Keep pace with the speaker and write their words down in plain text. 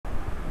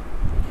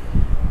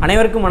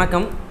அனைவருக்கும்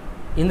வணக்கம்.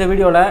 இந்த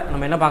வீடியோவில்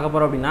நம்ம என்ன பார்க்க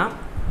போகிறோம் அப்படின்னா,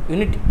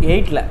 யூனிட்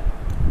 8ல்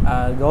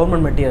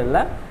கவர்மெண்ட்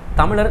மெட்டீரியலில்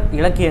தமிழர்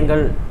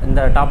இலக்கியங்கள்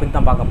இந்த டாபிக்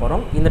தான் பார்க்க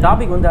போகிறோம். இந்த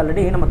டாபிக் வந்து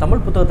ஆல்ரெடி நம்ம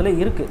தமிழ் புத்தகத்தில்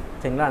இருக்குது,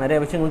 சரிங்களா? நிறைய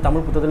விஷயங்கள்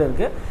தமிழ் புத்தகத்தில்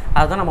இருக்குது,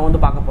 அதை தான் நம்ம வந்து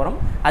பார்க்க போகிறோம்.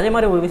 அதே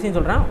மாதிரி ஒரு விஷயம்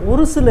சொல்கிறேன்,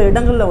 ஒரு சில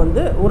இடங்களில்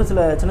வந்து ஒரு சில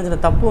சின்ன சின்ன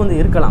தப்பு வந்து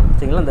இருக்கலாம்,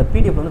 சரிங்களா? இந்த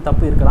பிடிஎஃப் வந்து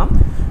தப்பு இருக்கலாம்.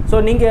 ஸோ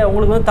நீங்கள்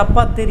உங்களுக்கு வந்து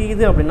தப்பாக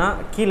தெரியுது அப்படின்னா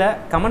கீழே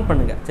கமெண்ட்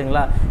பண்ணுங்கள்,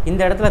 சரிங்களா?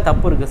 இந்த இடத்துல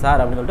தப்பு இருக்குது சார்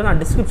அப்படின்னு சொல்லிட்டு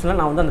நான் டிஸ்கிரிப்ஷனில்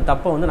நான் வந்து அந்த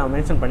தப்பை வந்து நான்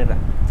மென்ஷன்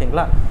பண்ணிடுறேன்,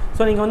 சரிங்களா?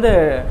 ஸோ நீங்கள் வந்து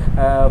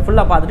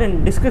ஃபுல்லாக பார்த்துட்டு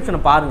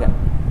டிஸ்கிரிப்ஷனை பாருங்கள்.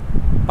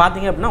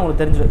 பார்த்தீங்க அப்படின்னா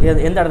உங்களுக்கு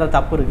தெரிஞ்சிடும் எந்த இடத்துல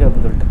தப்பு இருக்குது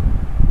அப்படின்னு சொல்லிட்டு.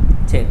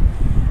 சரி,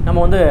 நம்ம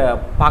வந்து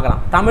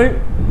பார்க்கலாம்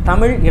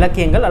தமிழ்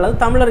இலக்கியங்கள் அல்லது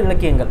தமிழர்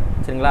இலக்கியங்கள்,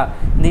 சரிங்களா?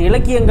 இந்த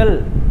இலக்கியங்கள்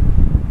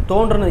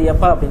தோன்றுனது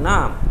எப்போ அப்படின்னா,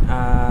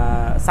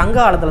 சங்க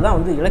காலத்தில் தான்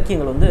வந்து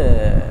இலக்கியங்கள் வந்து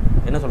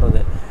என்ன சொல்கிறது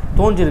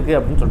தோன்றிருக்கு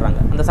அப்படின்னு சொல்கிறாங்க.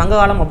 அந்த சங்க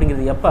காலம்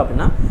அப்படிங்கிறது எப்போ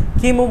அப்படின்னா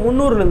கிமு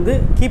 300லேருந்து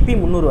கிபி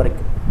 300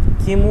 வரைக்கும்,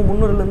 கிமு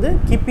 300லேருந்து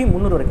கிபி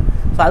 300 வரைக்கும்.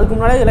 ஸோ அதுக்கு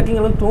முன்னாடியே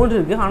இலக்கியங்கள் வந்து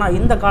தோன்றிருக்கு, ஆனால்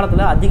இந்த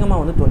காலத்தில் அதிகமாக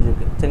வந்து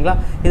தோன்றிருக்கு, சரிங்களா?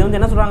 இது வந்து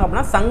என்ன சொல்கிறாங்க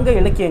அப்படின்னா சங்க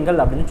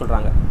இலக்கியங்கள் அப்படின்னு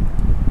சொல்கிறாங்க.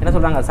 என்ன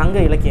சொல்கிறாங்க? சங்க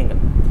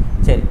இலக்கியங்கள்.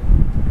 சரி,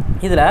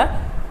 இதில்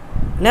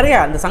நிறையா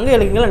இந்த சங்க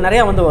இலக்கியங்கள்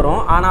நிறையா வந்து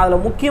வரும். ஆனால்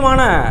அதில்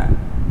முக்கியமான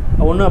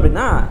ஒன்று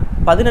அப்படின்னா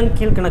 14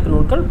 கீழ்கணக்கு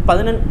நூல்கள்,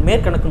 14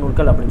 மேற்கணக்கு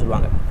நூல்கள் அப்படின்னு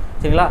சொல்லுவாங்க,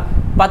 சரிங்களா?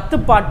 10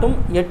 பாட்டும்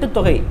 8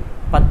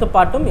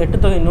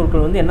 தொகை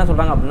நூல்கள் வந்து என்ன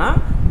சொல்கிறாங்க அப்படின்னா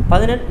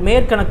 14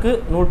 மேற்கணக்கு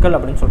நூல்கள்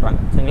அப்படின்னு சொல்கிறாங்க,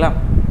 சரிங்களா?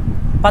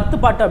 10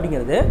 பாட்டு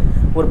அப்படிங்கிறது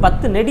ஒரு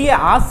 10 நெடிய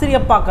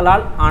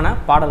ஆசிரியப்பாக்களால் ஆன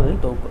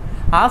பாடல்களின் தொகுப்பு.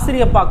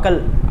 ஆசிரியப்பாக்கள்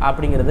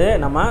அப்படிங்கிறது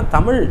நம்ம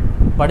தமிழ்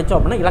படித்தோம்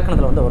அப்படின்னா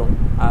இலக்கணத்தில் வந்து வரும்,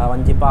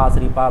 வஞ்சிப்பா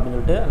ஆசிரியப்பா அப்படின்னு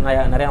சொல்லிட்டு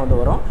நிறையா வந்து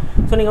வரும்.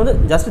 ஸோ நீங்கள் வந்து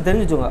ஜஸ்ட்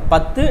தெரிஞ்சுக்கோங்க,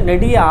 10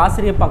 நெடிய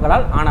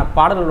ஆசிரியப்பாக்களால் ஆன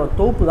பாடல்களோட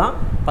தொகுப்பு தான்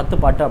 10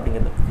 பாட்டு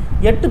அப்படிங்கிறது.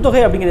 8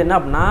 தொகை அப்படிங்கிறது என்ன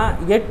அப்படின்னா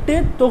 8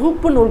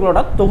 தொகுப்பு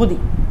நூல்களோட தொகுதி.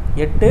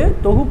 8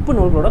 தொகுப்பு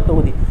நூல்களோட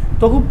தொகுதி.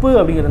 தொகுப்பு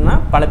அப்படிங்கிறதுனா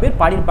பல பேர்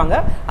பாடியிருப்பாங்க,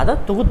 அதை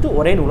தொகுத்து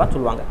ஒரே நூலாக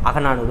சொல்லுவாங்க.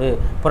 அகநானூறு,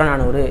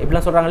 புறநானூறு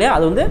இப்படிலாம் சொல்கிறாங்க இல்லையா,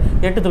 அது வந்து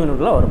 8 தொகை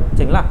நூல்களாக வரும்,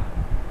 சரிங்களா?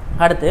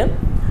 அடுத்து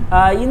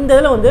இந்த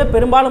இதில் வந்து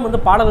பெரும்பாலும் வந்து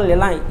பாடல்கள்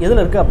எல்லாம்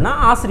எதில் இருக்குது அப்படின்னா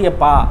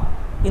ஆசிரியப்பா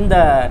இந்த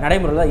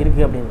நடைமுறையில் தான்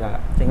இருக்குது அப்படின்றாங்க,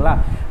 சரிங்களா?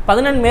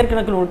 14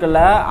 மேற்கணக்கு நூல்களில்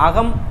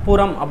அகம்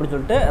புறம் அப்படின்னு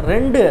சொல்லிட்டு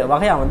 2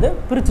 வகையாக வந்து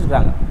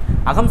பிரிச்சுருக்காங்க.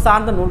 அகம்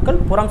சார்ந்த நூல்கள்,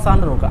 புறம்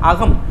சார்ந்த நூல்கள்.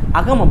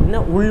 அகம்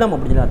அப்படின்னா உள்ளம்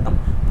அப்படின்னு அர்த்தம்.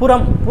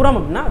 புறம்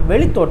அப்படின்னா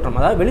வெளித்தோற்றம்,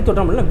 அதாவது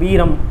வெளித்தோற்றம் அப்படின்னா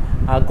வீரம்,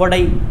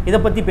 கொடை, இதை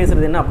பற்றி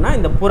பேசுகிறது என்ன அப்படின்னா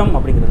இந்த புறம்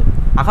அப்படிங்கிறது.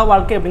 அக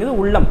வாழ்க்கை அப்படிங்கிறது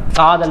உள்ளம்,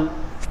 காதல்,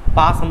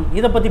 பாசம்,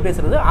 இதை பற்றி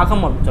பேசுகிறது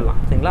அகம் அப்படின்னு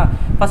சொல்லலாம், சரிங்களா?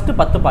 ஃபஸ்ட்டு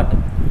 10 பாட்டு.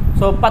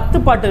 ஸோ 10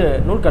 பாட்டு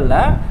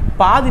நூல்களில்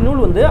பாதி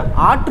நூல் வந்து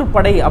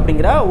ஆற்றுப்படை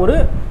அப்படிங்கிற ஒரு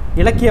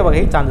இலக்கிய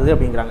வகையை சார்ந்தது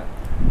அப்படிங்கிறாங்க.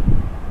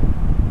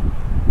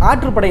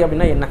 ஆற்றுப்படை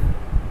அப்படின்னா என்ன?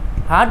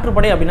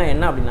 ஆற்றுப்படை அப்படின்னா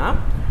என்ன அப்படின்னா,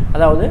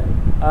 அதாவது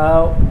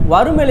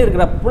வறுமையில்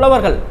இருக்கிற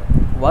புலவர்கள்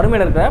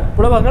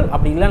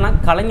அப்படி இல்லைன்னா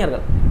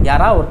கலைஞர்கள்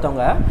யாராவது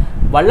ஒருத்தவங்க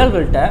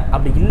வள்ளல்கள்கிட்ட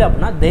அப்படி இல்லை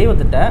அப்படின்னா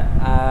தெய்வத்திட்ட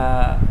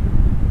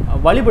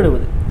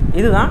வழிபடுவது,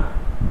 இதுதான்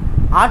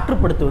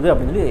ஆற்றுப்படுத்துவது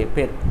அப்படின்னு சொல்லி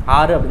பேர்.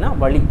 ஆறு அப்படின்னா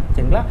வழி,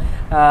 சரிங்களா?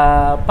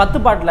 10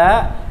 பாட்டில்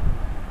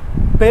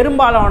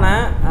பெரும்பாலான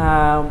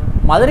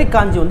மதுரை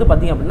காஞ்சி வந்து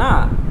பார்த்திங்க அப்படின்னா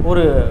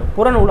ஒரு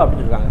புறநூல்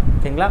அப்படின்னு இருக்காங்க,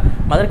 சரிங்களா?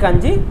 மதுரை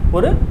காஞ்சி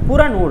ஒரு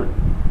புறநூல்.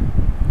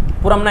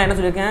 புறம்னா என்ன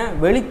சொல்லியிருக்கேன்?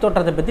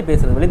 வெளித்தோற்றத்தை பற்றி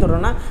பேசுகிறது.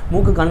 வெளித்தோற்றம்னா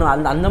மூக்கு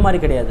கண்ணு அந்த மாதிரி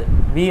கிடையாது.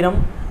 வீரம்,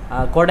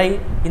 கொடை,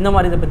 இந்த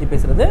மாதிரி இதை பற்றி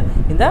பேசுகிறது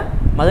இந்த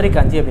மதுரை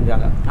காஞ்சி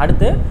அப்படின்றாங்க.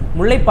 அடுத்து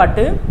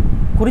முல்லைப்பாட்டு,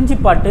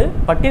 குறிஞ்சிப்பாட்டு,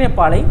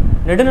 பட்டினப்பாலை,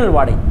 நெடுநல்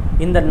வாடை,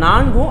 இந்த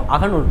 4ம்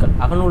அகநூல்கள்.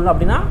 அகநூல்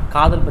அப்படின்னா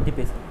காதல் பற்றி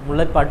பேசுது.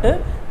 முல்லைப்பாட்டு,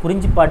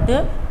 குறிஞ்சிப்பாட்டு,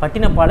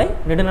 பட்டினப்பாலை,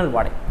 நெடுநல்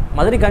வாடை.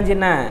 மதுரை காஞ்சி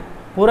என்ன?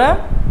 புற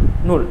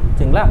நூல்,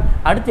 சரிங்களா?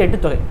 அடுத்து 8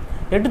 தொகை.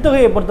 8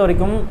 தொகையை பொறுத்த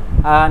வரைக்கும்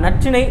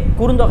நற்றிணை,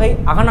 குறுந்தொகை,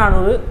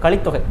 அகநானூறு,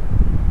 கலித்தொகை.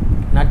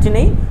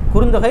 நற்றிணை,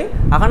 குறுந்தொகை,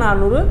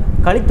 அகநானூறு,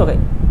 கலித்தொகை,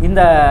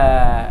 இந்த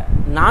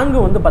 4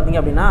 வந்து பார்த்திங்க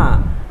அப்படின்னா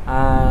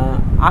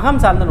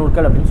அகம் சார்ந்த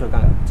நூல்கள் அப்படின்னு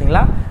சொல்லியிருக்காங்க,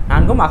 சரிங்களா?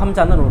 4ம் அகம்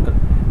சார்ந்த நூல்கள்.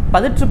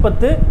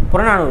 10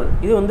 புறநானூறு,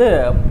 இது வந்து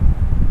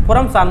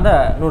புறம் சார்ந்த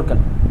நூல்கள்,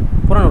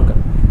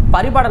 புறநூல்கள்.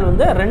 பரிபாடல்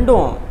வந்து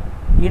 2ம்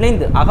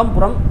இணைந்து அகம்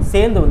புறம்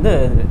சேர்ந்து வந்து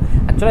இருக்குது.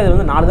 ஆக்சுவலாக இது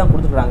வந்து 4 தான்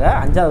கொடுத்துருக்காங்க,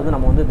 5வது வந்து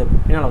நம்ம வந்து இந்த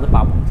பின்னால் வந்து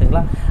பார்ப்போம்,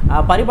 சரிங்களா?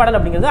 பரிபாடல்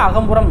அப்படிங்கிறது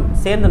அகம்புறம்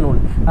சேர்ந்த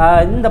நூல்.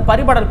 இந்த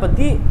பரிபாடல்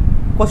பற்றி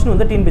கொஸ்டின்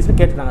வந்து டிஎன்பிஎஸ்சியில்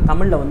கேட்டிருக்காங்க.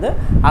 தமிழில் வந்து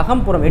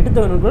அகம்புறம் 8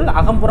 தொகை நூல்கள்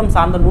அகம்புறம்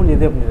சார்ந்த நூல்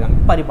எது அப்படிங்கிறாங்க,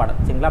 பரிபாடல்,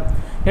 சரிங்களா?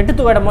 8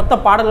 தொகையோட மொத்த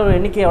பாடல்கள்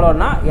எண்ணிக்கை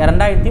எவ்வளோன்னா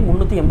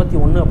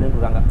 2381 அப்படின்னு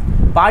சொல்கிறாங்க.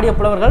 பாடிய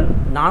புலவர்கள்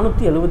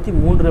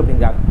 473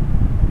 அப்படிங்கிறாங்க,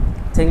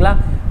 சரிங்களா?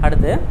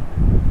 அடுத்து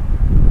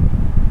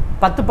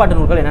 10 பாட்டு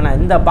நூல்கள் என்னென்ன?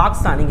 இந்த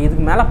பாக்ஸ் தான். நீங்கள்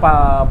இதுக்கு மேலே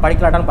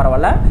படிக்கலாட்டாலும்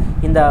பரவாயில்ல,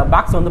 இந்த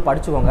பாக்ஸ் வந்து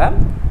படிச்சுக்கோங்க.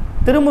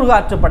 திருமுருக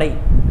ஆற்றுப்படை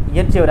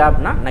இயற்றியவர்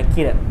அப்படின்னா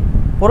நக்கீரர்.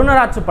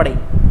 பொருணராற்றுப்படை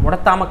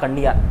முடத்தாம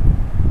கண்ணியார்.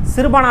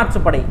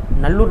 சிறுபானாற்றுப்படை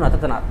நல்லூர்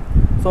நத்தத்தனார்.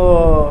 ஸோ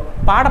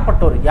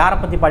பாடப்பட்டோர் யாரை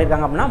பற்றி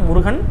பாடியிருக்காங்க அப்படின்னா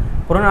முருகன்.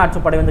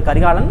 புறநாற்றுப்படை வந்து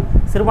கரிகாலன்.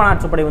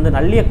 சிறுபானாற்றுப்படை வந்து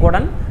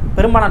நல்லியக்கோடன்.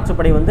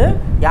 பெரும்பானாற்றுப்படை வந்து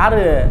யார்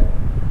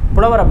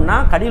புலவர் அப்படின்னா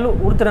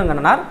கடியலூர்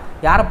உருத்திரங்கண்ணனார்.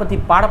 யாரை பற்றி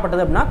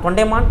பாடப்பட்டது அப்படின்னா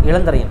தொண்டைமான்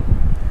இளந்தரையன்.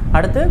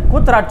 அடுத்து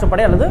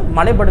கூத்தராற்றுப்படை அல்லது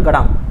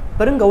மலைபடுகடாம்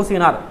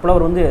பெருங்கௌசியனார்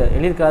புலவர் வந்து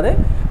எழுதியிருக்காரு.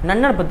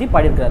 நன்னன் பற்றி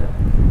பாடியிருக்காரு.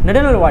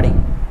 நெடுநல்வாடை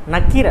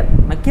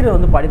நக்கீரர்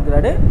வந்து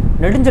பாடியிருக்கிறாரு.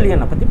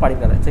 நெடுஞ்செழியனை பற்றி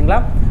பாடியிருக்காரு. சரிங்களா?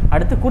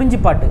 அடுத்து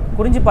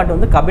குறிஞ்சிப்பாட்டு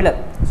வந்து கபிலர்.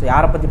 ஸோ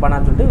யாரை பற்றி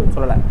பாடான்னு சொல்லிட்டு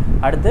சொல்லலை.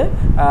 அடுத்து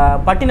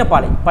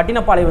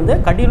பட்டினப்பாலை வந்து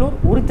கடியலூர்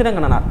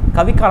உருத்திரங்கனார்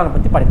கவிக்காலனை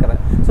பற்றி பாடியிருக்காரு.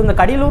 ஸோ இந்த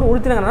கடியலூர்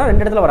உருத்திரங்கனார்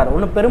 2 இடத்துல வராரு.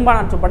 ஒன்று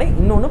பெரும்பானாற்றுப்படை,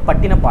 இன்னொன்று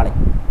பட்டினப்பாலை.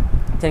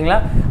 சரிங்களா?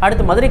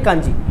 அடுத்து மதுரை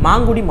காஞ்சி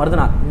மாங்குடி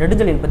மருதனார்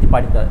நெடுஞ்செழியன் பற்றி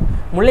பாடியிருக்காரு.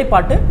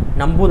 முல்லைப்பாட்டு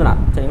நம்பூதனார்.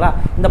 சரிங்களா?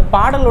 இந்த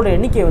பாடலோட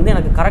எண்ணிக்கை வந்து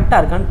எனக்கு கரெக்டாக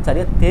இருக்கான்னு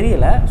சரியாக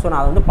தெரியல. ஸோ நான்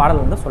அதை வந்து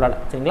பாடல் வந்து சொல்லலை.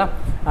 சரிங்களா?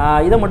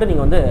 இதை மட்டும்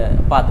நீங்கள் வந்து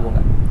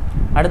பார்த்துக்கோங்க.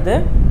 அடுத்து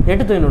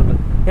எட்டுத்தொகை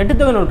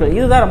நூல்கள்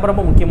இதுதான் ரொம்ப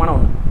ரொம்ப முக்கியமான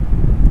ஒன்று.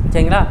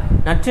 சரிங்களா?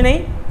 நற்றிணை,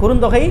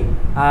 குறுந்தொகை,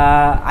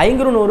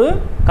 ஐங்குறுநூறு,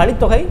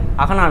 கலித்தொகை,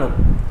 அகநானூறு.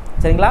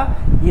 சரிங்களா?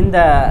 இந்த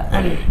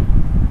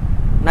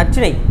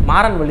நற்றிணை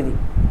மாறன் எழுதி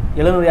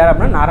 700 யார்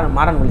அப்படின்னா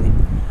மாறன் எழுதி.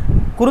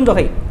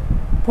 குறுந்தொகை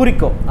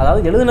பூரிக்கோ,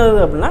 அதாவது எழுதுனது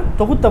அப்படின்னா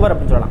தொகுத்தவர்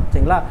அப்படின்னு சொல்லலாம்.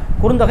 சரிங்களா?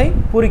 குறுந்தொகை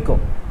பூரிக்கோ,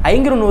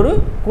 ஐங்குறுநூறு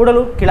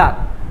கூடலூர் கிளார்,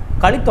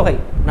 கலித்தொகை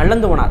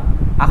நல்லந்துவனார்,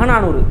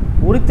 அகநானூறு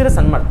உருத்திர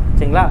சன்மர்.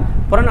 சரிங்களா?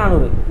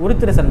 புறநானூறு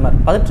உருத்திர சன்மர்,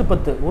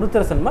 10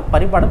 உருத்திர சன்மர்,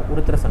 பரிபாடல்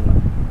உருத்திர சன்மர்.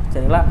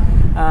 சரிங்களா?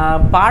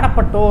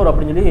 பாடப்பட்டோர்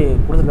அப்படின்னு சொல்லி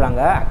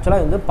கொடுத்துருக்காங்க.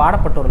 ஆக்சுவலாக வந்து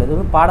பாடப்பட்டோர் இது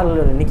வந்து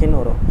பாடல்கள்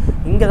எண்ணிக்கைன்னு வரும்.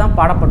 இங்கே தான்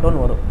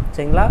பாடப்பட்டோர்னு வரும்.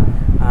 சரிங்களா?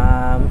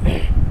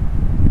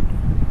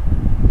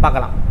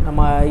 பார்க்கலாம்.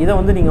 நம்ம இதை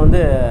வந்து நீங்கள்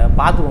வந்து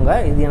பார்த்துக்கோங்க.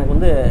 இது எனக்கு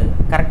வந்து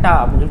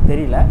கரெக்டாக அப்படின்னு சொல்லி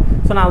தெரியல.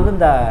 ஸோ நான் வந்து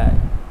இந்த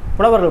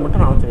புலவர்கள்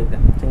மட்டும் நான்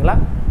சொல்லியிருக்கேன். சரிங்களா?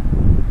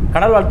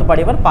 கடல் வாழ்த்து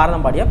பாடியவர்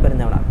பாரதம்பாடியார்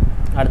பெருந்தேவனார்.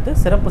 அடுத்து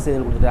சிறப்பு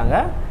செய்திகள் கொடுத்துருக்காங்க.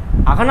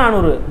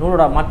 அகநானூறு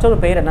நூலோட மற்றொரு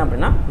பெயர் என்ன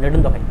அப்படின்னா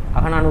நெடுந்தொகை.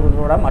 அகநானூறு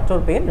நூலோட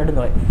மற்றொரு பெயர்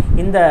நெடுந்தொகை.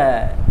 இந்த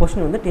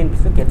கொஸ்டின் வந்து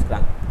டிஎன்பிஎஸ்சியில்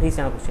கேட்டுருக்காங்க.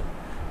 ஈஸியான கொஸ்டின்.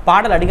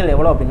 பாடல் அடிகள்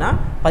எவ்வளோ அப்படின்னா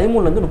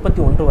 13லேருந்து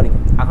 31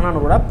 வரைக்கும்.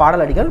 அகநானூரோட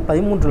பாடல் அடிகள்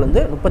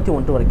 13லேருந்து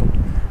 31 வரைக்கும்.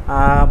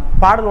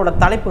 பாடலோட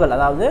தலைப்புகள்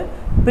அதாவது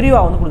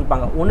பிரிவாக வந்து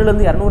கொடுத்துருப்பாங்க.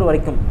 1லேருந்து 200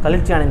 வரைக்கும்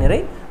கலிழ்ச்சியான நிறை,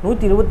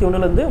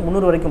 121லேருந்து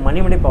 300 வரைக்கும்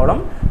மணிமடை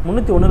பவளம்,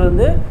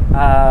 301லேருந்து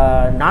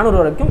 400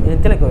 வரைக்கும்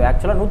நித்திலக்கோவை.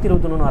 ஆக்சுவலாக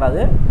 121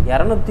 வராது,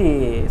 200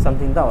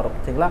 சம்திங் தான் வரும்.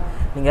 சரிங்களா?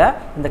 நீங்கள்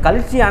இந்த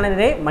கலிழ்ச்சியான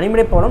நிறை,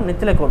 மணிமடை பவளம்,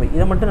 நித்திலக்கோவை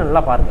இதை மட்டும்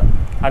நல்லா பாருங்கள்.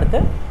 அடுத்து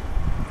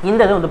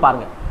இந்த இது வந்து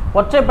பாருங்கள்.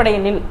 ஒற்றைப்படை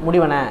எண்ணில்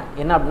முடிவன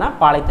என்ன அப்படின்னா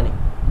பாலைத்திணை.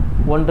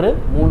 1,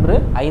 3,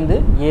 5,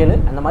 7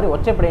 அந்த மாதிரி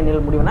ஒற்றைப்படை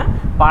எண்ணில் முடிவன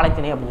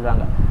பாலைத்திணை அப்படின்னு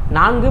சொல்கிறாங்க.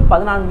 4,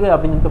 14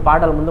 அப்படின்னு சொல்லிட்டு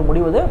பாடல் வந்து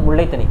முடிவது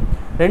முல்லைத்திணை.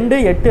 2,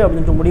 8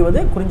 அப்படின்னு சொல்லிட்டு முடிவது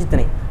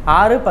குறிஞ்சித்திணை.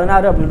 6,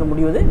 16 அப்படின்னு சொல்லிட்டு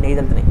முடிவது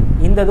நெய்தல் திணை.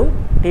 இந்த இதுவும்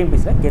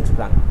டிஎன்பிஎஸ்சியில்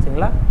கேட்டிருக்காங்க.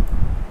 சரிங்களா?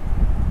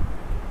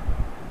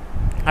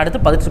 அடுத்து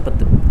 10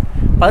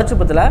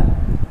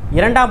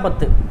 2ஆம்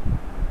பத்து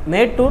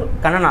மேட்டூர்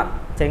கண்ணனார்.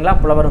 சரிங்களா?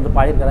 புலவர் வந்து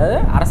பாடியிருக்கிறாரு.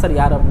 அரசர்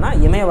யார் அப்படின்னா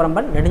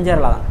இமயவரம்பன்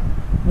நெடுஞ்சேரலாதான்.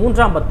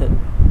 3ஆம் பத்து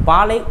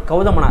பாலை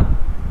கௌதமனார்,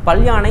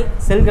 பல்யானை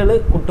செல்கழு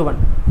குட்டுவன்.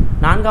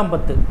 4ஆம்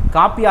பத்து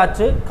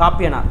காப்பியாற்று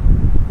காப்பியனார்,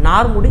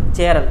 நார்முடி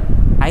சேரல்.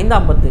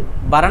 5ஆம் பத்து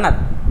பரணர்,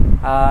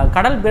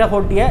 கடல்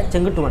பிறகோட்டிய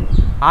செங்குட்டுவன்.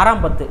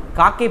 6ஆம் பத்து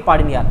காக்கை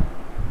பாடினியார்,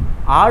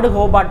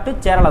 ஆடுகோபாட்டு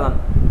சேரலதான்.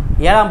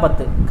 7ஆம்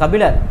பத்து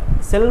கபிலர்,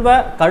 செல்வ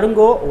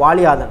கழுங்கோ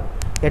வாலியாதன்.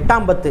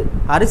 8ஆம் பத்து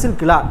அரிசில்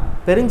கிளார்,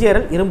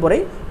 பெருஞ்சேரல் இரும்புரை.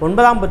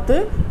 9ஆம் பத்து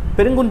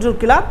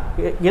பெருங்குன்றூர் கிளார்,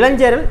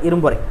 இளஞ்சேரல்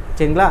இரும்புரை.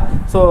 சரிங்களா?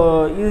 ஸோ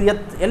இது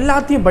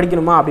எல்லாத்தையும்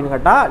படிக்கணுமா அப்படின்னு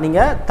கேட்டால்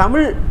நீங்கள்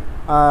தமிழ்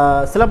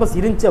சிலபஸ்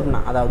இருந்துச்சு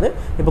அப்படின்னா, அதாவது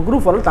இப்போ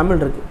குரூப் 4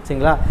 தமிழ் இருக்குது.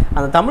 சரிங்களா?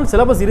 அந்த தமிழ்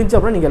சிலபஸ் இருந்துச்சு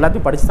அப்படின்னா நீங்கள்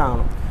எல்லாத்தையும் படிச்சு தான்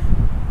ஆகணும்.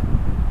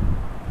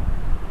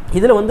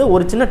 இதில் வந்து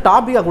ஒரு சின்ன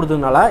டாப்பிக்காக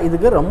கொடுத்ததுனால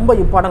இதுக்கு ரொம்ப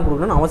இம்பார்ட்டன்ட்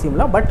கொடுக்கணும்னு அவசியம்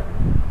இல்லை. பட்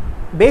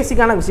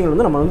பேசிக்கான விஷயங்கள்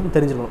வந்து நம்ம வந்து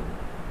தெரிஞ்சுக்கணும்.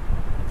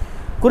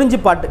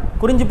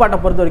 குறிஞ்சிப்பாட்டை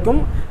பொறுத்த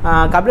வரைக்கும்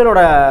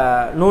கபிலரோட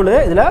நூல்.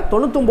 இதில்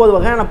 99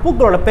 வகையான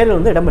பூக்களோட பேர்கள்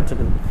வந்து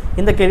இடம்பெற்றிருக்குது.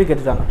 இந்த கேள்வி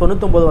கேட்டுருக்காங்க.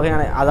 99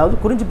 வகையான, அதாவது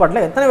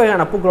குறிஞ்சிப்பாட்டில் எத்தனை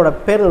வகையான பூக்களோட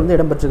பேர்கள் வந்து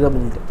இடம்பெற்றிருக்கு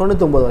அப்படின்னு சொல்லிட்டு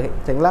 99 வகை.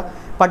 சரிங்களா?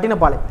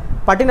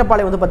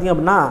 பட்டினப்பாலை வந்து பார்த்திங்க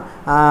அப்படின்னா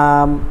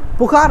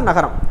புகார்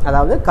நகரம்,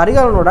 அதாவது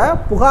கரிகாலனோட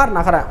புகார்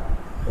நகரம்,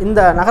 இந்த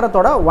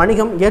நகரத்தோட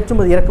வணிகம்,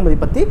 ஏற்றுமதி இறக்குமதி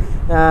பற்றி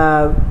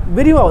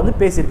விரிவாக வந்து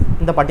பேசியிருக்கு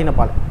இந்த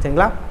பட்டினப்பாலை.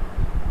 சரிங்களா?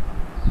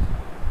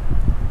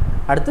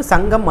 அடுத்து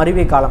சங்கம்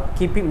அறிவை காலம்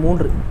கிபி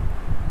 3.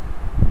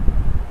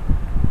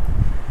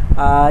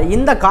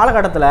 இந்த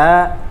காலகட்டத்தில்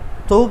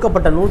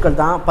தொகுக்கப்பட்ட நூல்கள்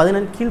தான்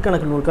 14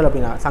 கீழ்கணக்கு நூல்கள்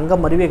அப்படின்னா.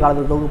 சங்கம் அறிவை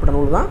காலத்தில் தொகுக்கப்பட்ட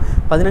நூல் தான்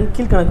 14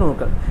 கீழ்கணக்கு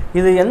நூல்கள்.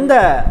 இது எந்த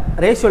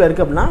ரேஷியோவில்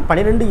இருக்குது அப்படின்னா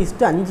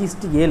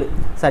 12:5:7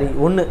 சரி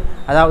 1.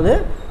 அதாவது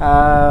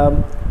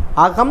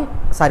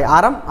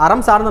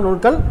அறம் சார்ந்த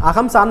நூல்கள்,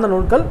 அகம் சார்ந்த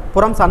நூல்கள்,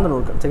 புறம் சார்ந்த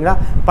நூல்கள். சரிங்களா?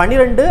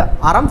 12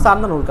 அறம்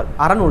சார்ந்த நூல்கள்,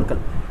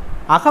 அறநூல்கள்.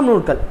 அகம்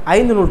நூல்கள்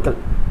 5 நூல்கள்,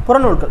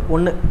 புறநூல்கள்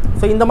 1.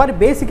 ஸோ இந்த மாதிரி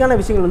பேசிக்கான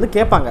விஷயங்கள் வந்து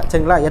கேட்பாங்க.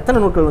 சரிங்களா? எத்தனை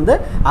நூல்கள் வந்து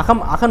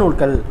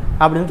அகநூல்கள்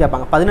அப்படின்னு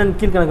கேட்பாங்க. 14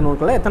 கீழ்கணக்கு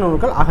நூல்களில் எத்தனை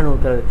நூல்கள்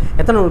அகநூல்கள்,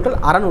 எத்தனை நூல்கள்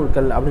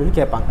அறநூல்கள் அப்படின்னு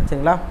கேட்பாங்க.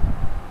 சரிங்களா?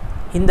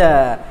 இந்த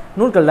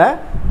நூல்களில்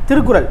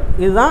திருக்குறள்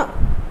இதுதான்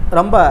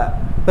ரொம்ப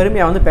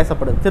பெருமையாக வந்து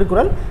பேசப்படுது.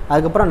 திருக்குறள்,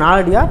 அதுக்கப்புறம்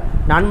நாலடியார்,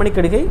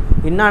 நான்மணிக்கடிகை,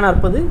 இன்னா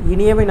 40,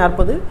 இனியவை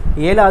 40,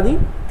 ஏலாதி,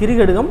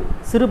 திரிகடுகம்,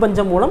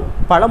 சிறுபஞ்சம் மூலம்,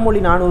 பழமொழி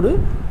 400,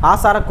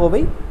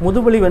 ஆசாரக்கோவை,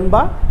 முதுமொழி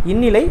வெண்பா,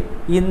 இந்நிலை.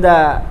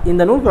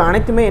 இந்த நூல்கள்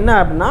அனைத்துமே என்ன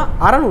அப்படின்னா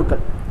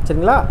அறநூல்கள்.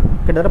 சரிங்களா?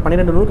 கிட்டத்தட்ட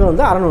 12 நூல்கள்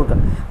வந்து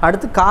அறநூல்கள்.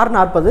 அடுத்து கார்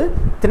 40,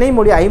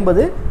 திணைமொழி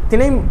 50,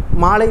 திணை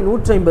மாலை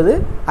 150,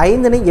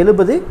 ஐந்திணை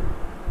 70,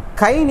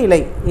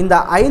 கைநிலை இந்த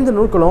 5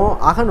 நூல்களும்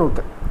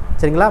அகநூல்கள்.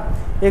 சரிங்களா?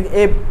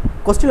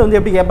 கொஸ்டின் வந்து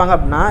எப்படி கேட்பாங்க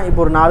அப்படின்னா, இப்போ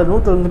ஒரு 4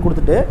 நூல்கள் வந்து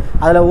கொடுத்துட்டு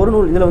அதில் ஒரு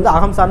நூல் இதில் வந்து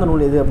அகம் சார்ந்த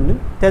நூல் எது அப்படின்னு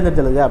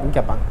தேர்ந்தெடுத்தது அப்படின்னு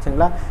கேட்பாங்க.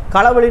 சரிங்களா?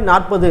 களவழி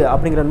 40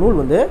 அப்படிங்கிற நூல்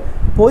வந்து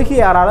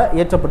பொய்கையாரால்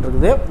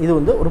இயற்றப்பட்டிருக்குது. இது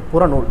வந்து ஒரு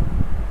புறநூல்.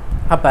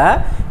 அப்போ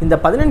இந்த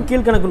 14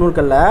 கீழ்கணக்கு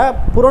நூல்களில்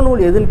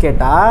புறநூல் எதுன்னு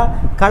கேட்டால்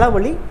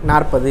களவழி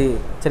 40.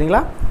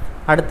 சரிங்களா?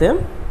 அடுத்து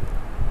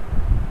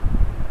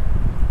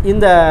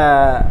இந்த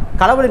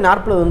களவழி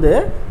 40 வந்து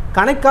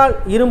கணைக்கால்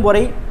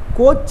இரும்பொறை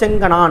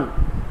கோச்செங்கனான்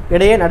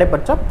இடையே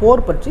நடைபெற்ற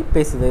போர் பற்றி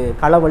பேசுது.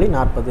 களவழி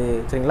 40.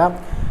 சரிங்களா?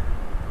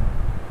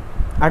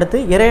 அடுத்து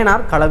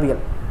இறையனார்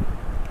களவியல்.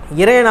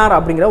 இறையனார்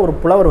அப்படிங்கிற ஒரு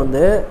புலவர்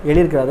வந்து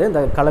எழுதியிருக்கிறாரு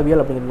இந்த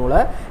களவியல் அப்படிங்கிற நூலை.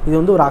 இது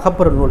வந்து ஒரு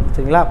அகப்பொருள் நூல்.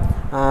 சரிங்களா?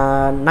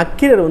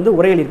 நக்கீரர் வந்து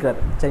உரை எழுதியிருக்கிறார்.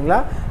 சரிங்களா?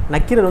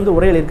 நக்கீரர் வந்து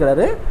உரை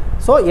எழுதியிருக்கிறாரு.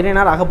 ஸோ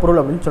இறையனார்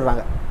அகப்பொருள் அப்படின்னு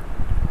சொல்கிறாங்க.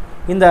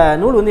 இந்த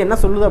நூல் வந்து என்ன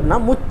சொல்லுது அப்படின்னா,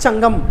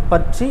 முச்சங்கம்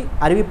பற்றி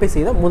அறிவிப்பை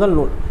செய்த முதல்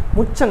நூல்.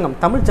 முச்சங்கம்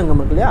தமிழ் சங்கம்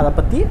இருக்கு இல்லையா, அதை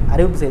பற்றி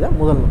அறிவிப்பு செய்த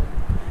முதல் நூல்.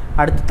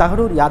 அடுத்து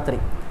தகடூர் யாத்திரை.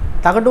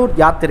 தகடூர்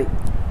யாத்திரை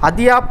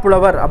அதியா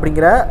புலவர்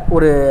அப்படிங்கிற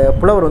ஒரு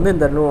புலவர் வந்து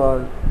இந்த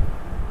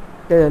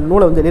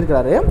நூலை வந்து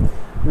எழுதியிருக்கிறாரு.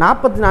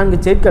 44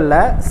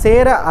 செய்திகளில்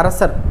சேர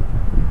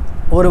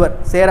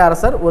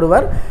அரசர்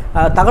ஒருவர்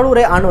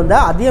தகடூரை ஆண்டு வந்த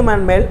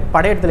அதியமான் மேல்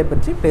படையெடுத்தலை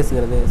பற்றி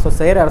பேசுகிறது. ஸோ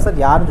சேர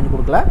அரசர் யாருன்னு சொல்லி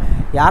கொடுக்கல,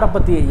 யாரை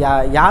பற்றி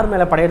யார்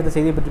மேலே படையெடுத்த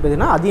செய்தியை பற்றி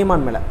பேசுனா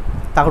அதியமான் மேலே.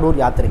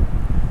 தகடூர் யாத்திரை.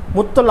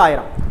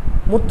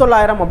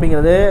 முத்தொள்ளாயிரம்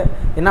அப்படிங்கிறது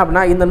என்ன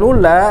அப்படின்னா, இந்த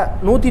நூலில்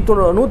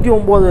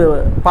 109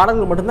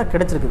 பாடல்கள் மட்டும்தான்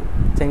கிடைச்சிருக்குது.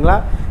 சரிங்களா?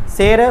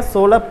 சேர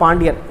சோழ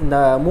பாண்டியர் இந்த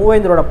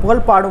மூவேந்தரோட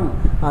புகழ்பாடும்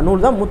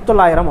நூல் தான்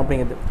முத்தொள்ளாயிரம்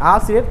அப்படிங்கிறது.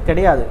 ஆசிரியர்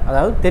கிடையாது,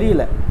 அதாவது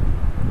தெரியல.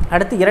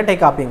 அடுத்து இரட்டை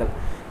காப்பியங்கள்.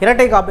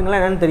 இரட்டை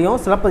காப்பியங்கள்லாம் என்னென்னு தெரியும்,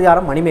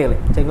 சிலப்பதிகாரம் மணிமேகலை.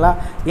 சரிங்களா?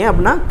 ஏன்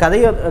அப்படின்னா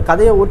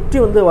கதையை ஒற்றி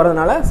வந்து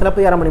வர்றதுனால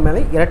சிலப்பதிகாரம்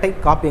மணிமேகலை இரட்டை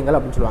காப்பியங்கள்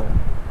அப்படின்னு சொல்லுவாங்க.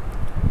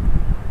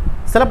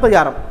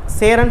 சிலப்பதிகாரம்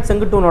சேரன்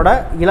செங்குட்டுவனோட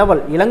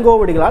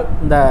இளங்கோவடிகளால்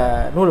இந்த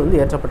நூல் வந்து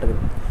இயற்றப்பட்டது.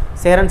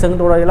 சேரன்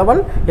செங்குட்டுவனோட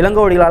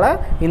இளங்கோவடிகளால்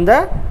இந்த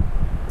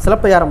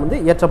சிலப்பதிகாரம் வந்து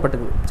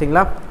இயற்றப்பட்டது.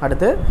 சரிங்களா?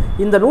 அடுத்து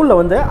இந்த நூலில்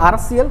வந்து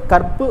அரசியல்,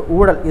 கற்பு,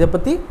 ஊழல் இதை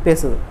பற்றி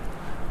பேசுது.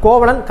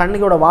 கோவலன்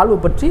கண்ணகியோட வாழ்வு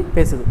பற்றி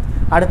பேசுது.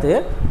 அடுத்து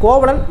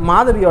கோவலன்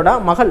மாதவியோட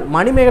மகள்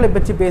மணிமேகலை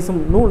பற்றி பேசும்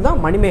நூல் தான்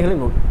மணிமேகலை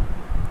நூல்.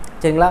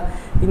 சரிங்களா?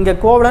 இங்கே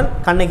கோவலன்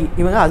கண்ணகி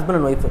இவங்க ஹஸ்பண்ட்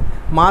அண்ட் ஒய்ஃபு.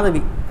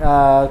 மாதவி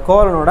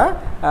கோவலனோட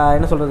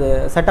என்ன சொல்கிறது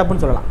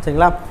செட்டப்னு சொல்லலாம்.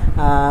 சரிங்களா?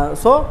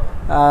 ஸோ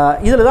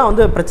இதில் தான்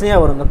வந்து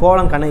பிரச்சனையாக வரும் இந்த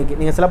கோவலன் கண்ணகிக்கு.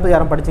 நீங்கள்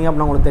சிலப்பதிகாரம் படிச்சிங்க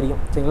அப்படின்னா உங்களுக்கு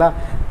தெரியும். சரிங்களா?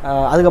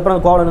 அதுக்கப்புறம்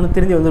அந்த கோவலன் வந்து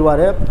திரும்பி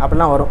வந்துடுவார்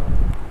அப்படிலாம் வரும்.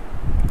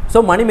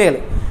 ஸோ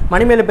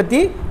மணிமேகலை பற்றி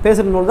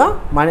பேசுகிற நூல் தான்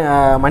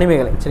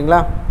மணிமேகலை.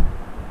 சரிங்களா?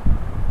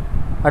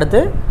 அடுத்து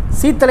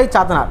சீத்தலை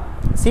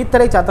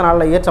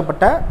சாத்தனாரில்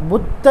இயற்றப்பட்ட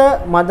புத்த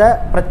மத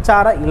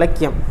பிரச்சார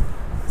இலக்கியம்.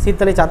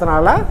 சீத்தலை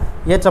சாத்தனாரில்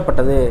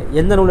இயற்றப்பட்டது.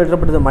 எந்த நூல்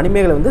இயற்றப்பட்டது?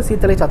 மணிமேகலை வந்து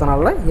சீத்தலை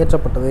சாத்தனாரில்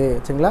இயற்றப்பட்டது.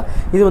 சரிங்களா?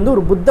 இது வந்து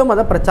ஒரு புத்த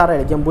மத பிரச்சார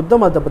இலக்கியம். புத்த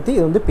மதத்தை பற்றி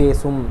இது வந்து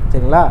பேசும்.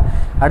 சரிங்களா?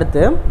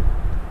 அடுத்து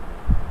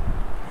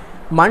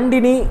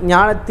மண்டினி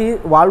ஞானத்தில்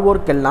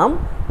வாழ்வோர்க்கெல்லாம்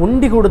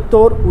உண்டி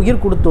கொடுத்தோர்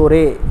உயிர்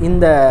கொடுத்தோரே.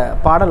 இந்த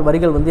பாடல்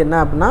வரிகள் வந்து என்ன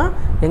அப்படின்னா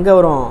எங்கே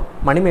வரும்?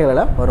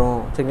 மணிமேகலையில்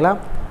வரும். சரிங்களா?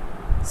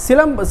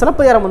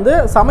 சிலப்பதிகாரம் வந்து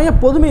சமய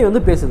பொதுமை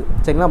வந்து பேசுது.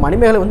 சரிங்களா?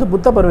 மணிமேகலை வந்து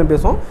புத்த பெருமை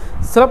பேசும்.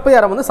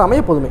 சிலப்பதிகாரம் வந்து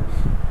சமய பொதுமை,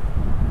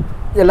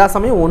 எல்லா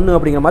சமயம் ஒன்று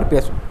அப்படிங்கிற மாதிரி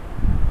பேசும்.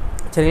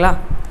 சரிங்களா?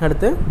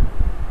 அடுத்து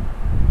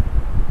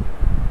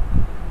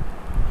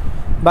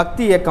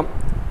பக்தி இயக்கம்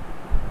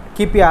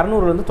கிபி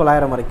 600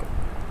 900 வரைக்கும்.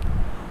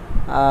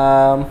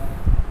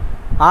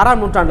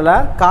 6ஆம் நூற்றாண்டில்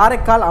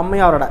காரைக்கால்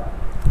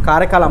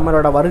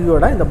அம்மையாரோட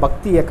வருகையோட இந்த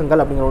பக்தி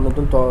இயக்கங்கள் அப்படிங்கிற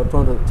ஒன்று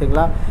தோன்றுது.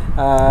 சரிங்களா?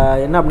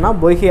 என்ன அப்படின்னா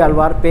பொய்கை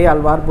ஆழ்வார், பேய்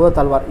ஆழ்வார்,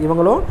 பூதத்தாழ்வார்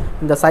இவங்களும்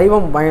இந்த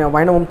சைவம்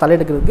வைணவம்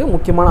தலையெடுக்கிறதுக்கு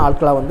முக்கியமான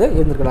ஆட்களாக வந்து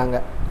இருந்திருக்கிறாங்க.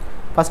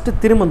 ஃபஸ்ட்டு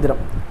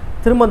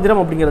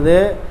திருமந்திரம் அப்படிங்கிறது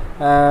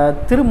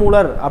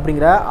திருமூலர்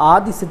அப்படிங்கிற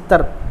ஆதி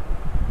சித்தர்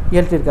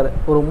இயற்றியிருக்காரு.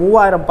 ஒரு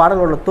 3000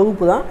 பாடல்களோட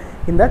தொகுப்பு தான்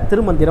இந்த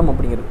திருமந்திரம்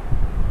அப்படிங்கிறது.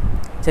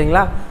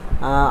 சரிங்களா?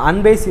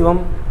 அன்பே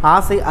சிவம்,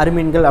 ஆசை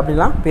அருமீன்கள்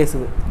அப்படின்லாம்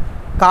பேசுது.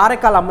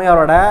 காரைக்கால்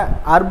அம்மையாரோட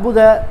அற்புத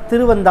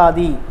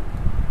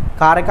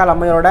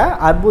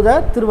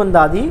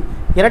திருவந்தாதி,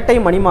 இரட்டை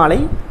மணிமாலை,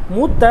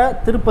 மூத்த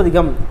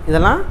திருப்பதிகம்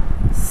இதெல்லாம்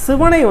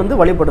சிவனை வந்து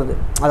வழிபடுறது.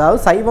 அதாவது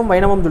சைவம்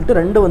வைணவம் சொல்லிட்டு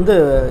ரெண்டு வந்து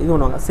இது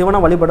பண்ணுவாங்க. சிவனை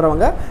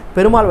வழிபடுறவங்க,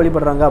 பெருமாள்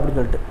வழிபடுறவங்க அப்படின்னு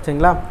சொல்லிட்டு.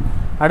 சரிங்களா?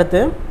 அடுத்து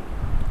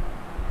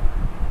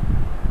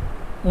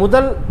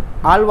முதல்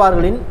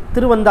ஆழ்வார்களின்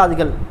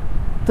திருவந்தாதிகள்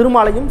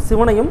திருமாலையும்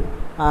சிவனையும்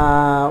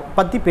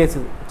பற்றி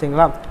பேசுது.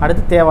 சரிங்களா?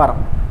 அடுத்து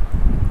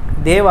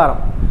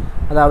தேவாரம்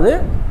அதாவது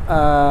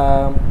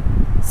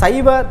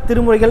சைவ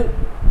திருமுறைகள்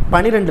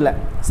 12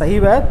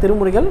 சைவ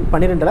திருமுறைகள்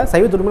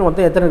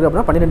மொத்தம் எத்தனை இருக்குது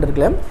அப்படின்னா 12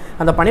 இருக்குல்ல.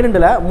 அந்த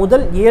 12ல்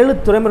முதல் 7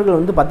 திருமுறைகள்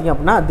வந்து பார்த்திங்க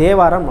அப்படின்னா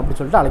தேவாரம் அப்படி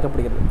சொல்லிட்டு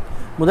அழைக்கப்படுகிறது.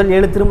 முதல்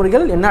 7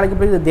 திருமுறைகள் என்ன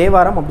அழைக்கப்படுகிறது?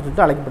 தேவாரம் அப்படி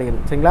சொல்லிட்டு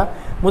அழைக்கப்படுகிறது. சரிங்களா?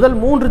 முதல்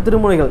 3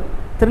 திருமுறைகள்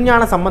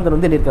திருஞான சம்பந்தர்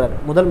வந்து எழுதியிருக்கிறார்.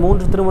 முதல்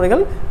 3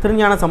 திருமுறைகள்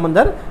திருஞான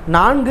சம்பந்தர்.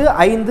 4,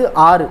 5,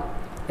 6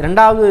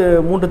 ரெண்டாவது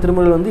 3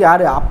 திருமுறைகள் வந்து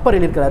யார் அப்பர்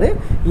எழுதியிருக்கிறாரு,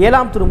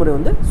 7ஆம் திருமுறை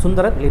வந்து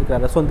சுந்தரர்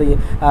எழுதியிருக்கிறாரு. ஸோ இந்த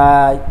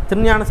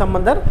திருஞான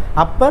சம்பந்தர்,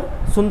 அப்பர்,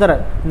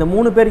 சுந்தரர் இந்த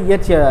 3 பேர்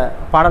இயற்றிய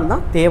பாடல்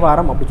தான்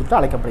தேவாரம் அப்படின்னு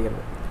சொல்லிட்டு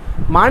அழைக்கப்படுகிறது.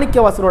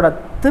 மாணிக்கவாசகரோட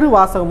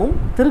திருவாசகமும்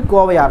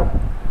திருக்கோவையாரும்,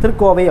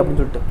 திருக்கோவை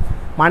அப்படின்னு சொல்லிட்டு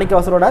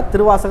மாணிக்கவாசகரோட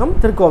திருவாசகம்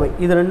திருக்கோவை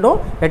இது ரெண்டும்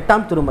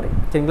 8ஆம் திருமுறை.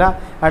 சரிங்களா.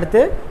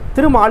 அடுத்து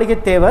திருமாளிகை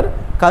தேவர்,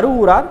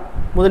 கருவூரார்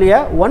முதலிய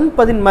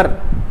 9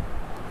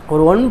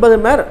 ஒரு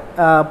 9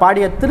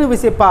 பாடிய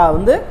திருவிசைப்பா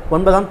வந்து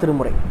 9ஆம்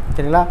திருமுறை.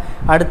 சரிங்களா.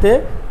 அடுத்து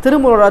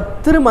திருமுறை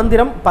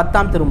திருமந்திரம்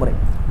 10ஆம் திருமுறை.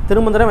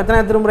 திருமந்திரம்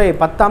எத்தனை திருமுறை?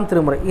 10ஆம்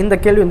திருமுறை. இந்த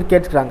கேள்வி வந்து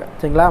கேட்டுக்கிறாங்க.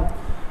 சரிங்களா.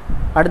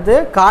 அடுத்து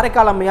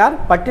காரைக்கால் அம்மையார்,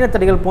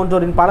 பட்டினத்தடிகள்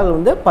போன்றோரின் பாடல்கள்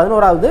வந்து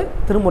 11ஆவது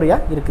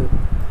திருமுறையாக இருக்குது.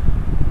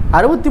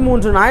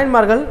 63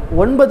 நாயன்மார்கள்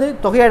 9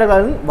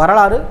 தொகையேடுகளின்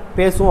வரலாறு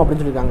பேசும்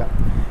அப்படின்னு சொல்லியிருக்காங்க.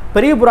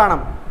 பெரிய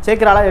புராணம்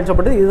சேக்கிராலால்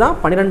இயற்றப்பட்டது. இதுதான்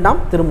 12ஆம்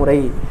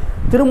திருமுறை.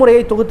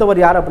 திருமுறையை தொகுத்தவர்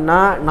யார் அப்படின்னா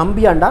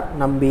நம்பியாண்டார்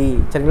நம்பி.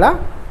 சரிங்களா.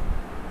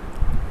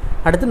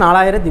 அடுத்து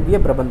 4000 திவ்ய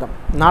பிரபந்தம்.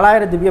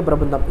 4000 திவ்ய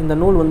பிரபந்தம் இந்த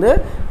நூல் வந்து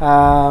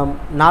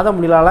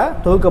நாதமுனிகளால்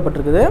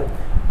தொகுக்கப்பட்டிருக்குது.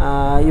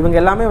 இவங்க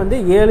எல்லாமே வந்து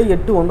 7,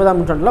 8, 9ஆம்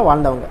நூற்றாண்டில்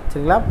வாழ்ந்தவங்க.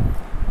 சரிங்களா.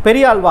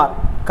 பெரியாழ்வார்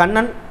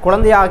கண்ணன்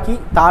குழந்தையாக்கி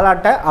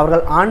தாளாட்ட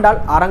அவர்கள் ஆண்டாள்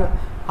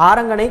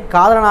ஆரங்கனை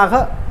காதலனாக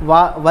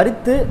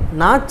வரித்து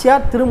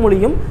நாச்சியார்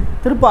திருமொழியும்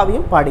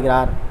திருப்பாவியும்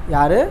பாடுகிறார்.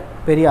 யார்?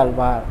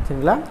 பெரியாழ்வார்.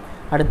 சரிங்களா.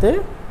 அடுத்து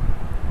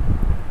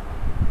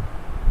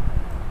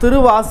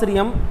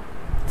திருவாசிரியம்,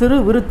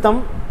 திருவிருத்தம்,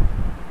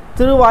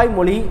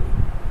 திருவாய்மொழி,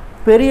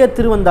 பெரிய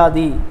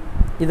திருவந்தாதி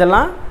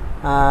இதெல்லாம்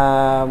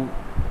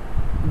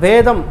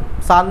வேதம்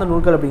சார்ந்த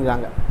நூல்கள்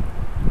அப்படிங்கிறாங்க.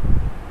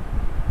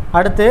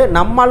 அடுத்து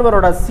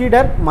நம்மாழ்வாரோட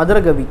சீடர்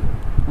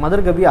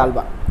மதுரகவி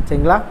ஆழ்வார்.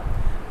 சரிங்களா.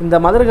 இந்த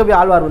மதுரகவி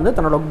ஆழ்வார் வந்து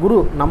தன்னோட குரு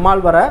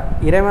நம்மாழ்வாரை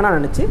இறைவனாக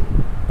நினச்சி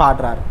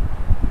பாடுறார்.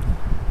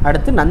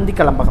 அடுத்து நந்தி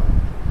கலம்பகம்.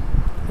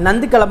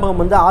 நந்தி கலம்பகம்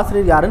வந்து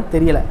ஆசிரியர் யாருன்னு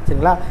தெரியல.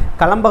 சரிங்களா.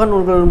 கலம்பக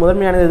நூல்கள்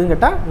முதன்மையானது எதுன்னு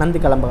கேட்டால் நந்தி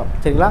கலம்பகம்.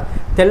 சரிங்களா.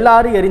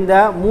 தெல்லாறு எறிந்த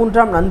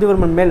 3ஆம்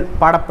நந்திவர்மன் மேல்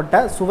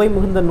பாடப்பட்ட சுவை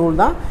மிகுந்த நூல்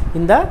தான்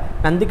இந்த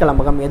நந்தி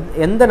கலம்பகம்.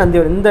 எந்த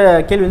இந்த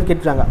கேள்வி வந்து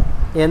கேட்டுறாங்க,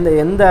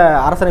 எந்த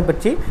அரசனை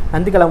பற்றி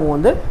நந்தி கலம்பகம்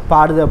வந்து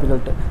பாடுது அப்படின்னு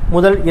சொல்லிட்டு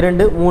 1,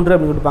 2, 3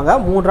 அப்படின்னு கொடுப்பாங்க.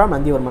 3ஆம்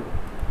நந்திவர்மன்.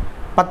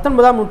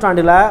 19ஆம்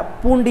நூற்றாண்டில்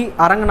பூண்டி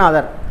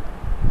அரங்கநாதர்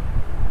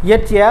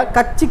இயற்றிய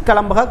கச்சி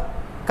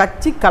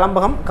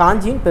கலம்பகம்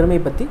காஞ்சியின்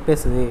பெருமையை பற்றி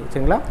பேசுது.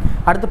 சரிங்களா.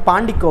 அடுத்து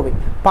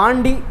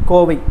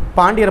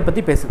பாண்டியரை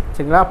பற்றி பேசுது.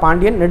 சரிங்களா.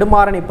 பாண்டியன்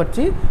நெடுமாறனை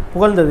பற்றி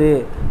புகழ்ந்தது.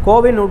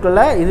 கோவை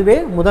நூல்களில் இதுவே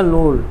முதல்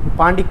நூல்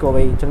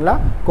பாண்டிக்கோவை. சரிங்களா.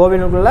 கோவை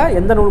நூல்களில்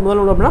எந்த நூல் முதல்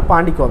நூல் அப்படின்னா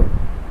பாண்டிக்கோவை.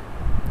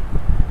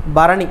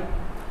 பரணி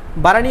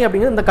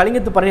அப்படிங்கிறது இந்த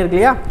கலிங்கத்து பரணி இருக்கு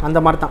இல்லையா,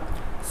 அந்த மாதிரி தான்.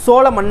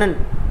 சோழ மன்னன்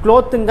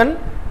குலோத்துங்கன்,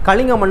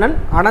 கலிங்க மன்னன்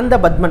அனந்த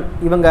பத்மன்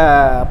இவங்க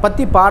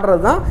பற்றி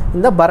பாடுறது தான்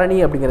இந்த பரணி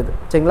அப்படிங்கிறது.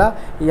 சரிங்களா.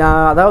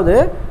 அதாவது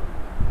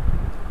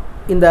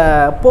இந்த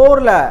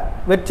போரில்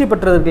வெற்றி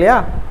பெற்றது இருக்கு இல்லையா,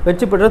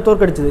 வெற்றி பெற்றது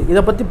தோற்கடிச்சது,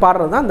 இதை பற்றி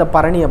பாடுறது தான் இந்த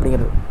பரணி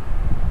அப்படிங்கிறது.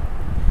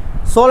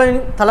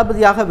 சோழனின்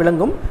தளபதியாக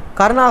விளங்கும்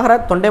கருணாகர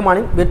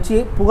தொண்டைமானின்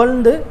வெற்றியை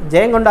புகழ்ந்து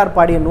ஜெயங்கொண்டார்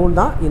பாடிய நூல்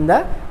தான் இந்த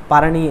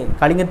பரணி,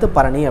 கலிங்கத்து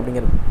பரணி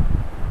அப்படிங்கிறது.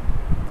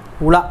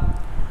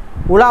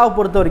 உலாவை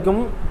பொறுத்த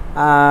வரைக்கும்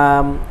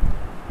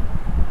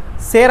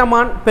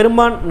சேரமான்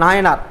பெருமான்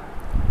நாயனார்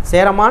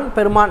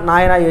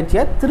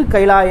இயற்றிய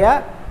திருக்கைலாய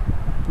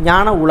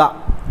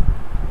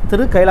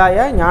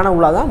ஞான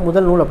உலா தான்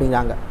முதல் நூல்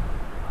அப்படிங்கிறாங்க.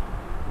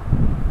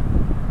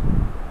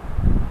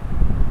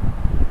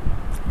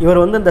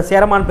 இவர் வந்து இந்த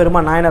சேரமான்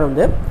பெருமான் நாயனார்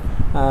வந்து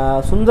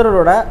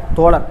சுந்தரரோட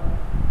தோழர்.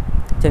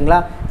 சரிங்களா.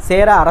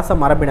 சேர அரச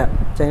மரபினர்.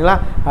 சரிங்களா.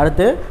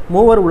 அடுத்து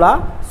மூவர் உலா,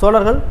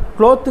 சோழர்கள்,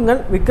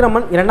 குலோத்துங்கன்,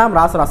 விக்ரமன், 2ஆம்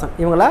ராசராசன்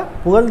இவங்கள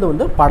புகழ்ந்து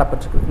வந்து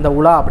பாடப்பட்டிருக்கு இந்த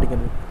உலா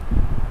அப்படிங்கிறது.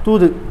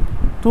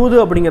 தூது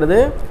அப்படிங்கிறது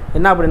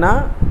என்ன அப்படின்னா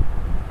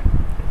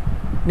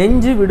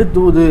நெஞ்சு விடு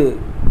தூது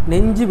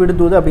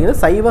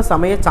அப்படிங்கிறது சைவ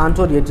சமய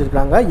சான்றோர்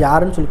ஏற்றிருக்காங்க,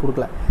 யாருன்னு சொல்லி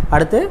கொடுக்கல.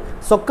 அடுத்து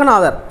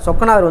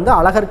சொக்கநாதர் வந்து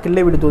அழகர்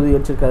கிள்ளை விடுதூது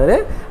ஏற்றிருக்காரு.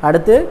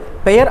 அடுத்து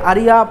பெயர்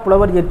அறியா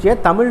புலவர் இயற்றிய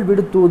தமிழ்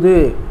விடுதூது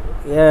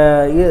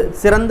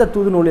சிறந்த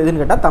தூது நூல்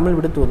எதுன்னு கேட்டால் தமிழ்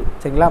விடுதூது.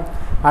 சரிங்களா.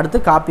 அடுத்து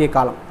காப்பிய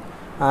காலம்.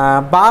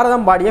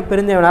 பாரதம் பாடிய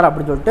பெருந்தேவனார்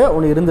அப்படின்னு சொல்லிட்டு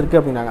ஒன்று இருந்திருக்கு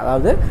அப்படின்னாங்க.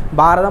 அதாவது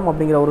பாரதம்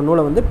அப்படிங்கிற ஒரு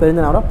நூலை வந்து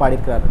பெருந்தேவனாரை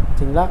பாடியிருக்கிறாரு.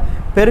 சரிங்களா.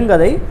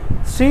 பெருங்கதை,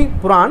 ஸ்ரீ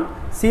புரான்,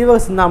 சீவக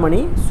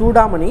சிந்தாமணி,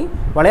 சூடாமணி,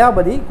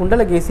 வளையாபதி,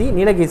 குண்டலகேசி,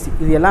 நீலகேசி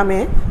இது எல்லாமே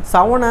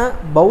சவண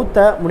பௌத்த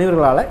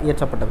முனிவர்களால்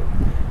இயற்றப்பட்டது.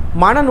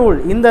 மணநூல்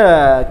இந்த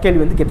கேள்வி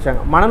வந்து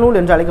கேட்டுறாங்க. மணநூல்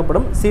என்று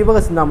அழைக்கப்படும் சீவக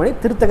சிந்தாமணி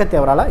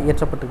திருத்தகத்தேவரால்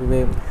இயற்றப்பட்டிருக்குது.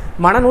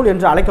 மணநூல்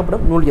என்று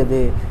அழைக்கப்படும் நூல் எது?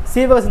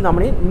 சீவக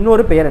சிந்தாமணி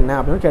இன்னொரு பெயர் என்ன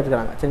அப்படின்னு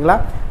கேட்டுக்கிறாங்க. சரிங்களா.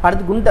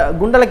 அடுத்து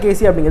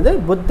குண்டலகேசி அப்படிங்கிறது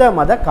புத்த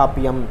மத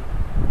காப்பியம்.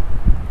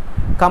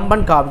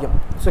 கம்பன் காவியம்.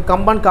 ஸோ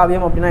கம்பன்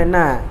காவியம் அப்படின்னா என்ன?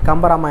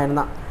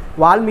 கம்பராமாயணம் தான்.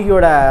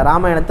 வால்மீகியோட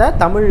ராமாயணத்தை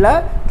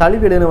தமிழில்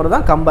தழுவி எழுதினவர்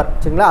தான் கம்பர்.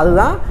 சரிங்களா.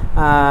 அதுதான்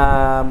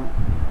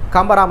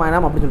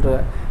கம்பராமாயணம் அப்படின்னு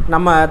சொல்லிட்டு.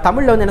 நம்ம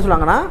தமிழில் வந்து என்ன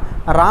சொல்லுவாங்கன்னா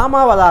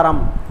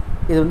ராமாவதாரம்,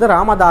 இது வந்து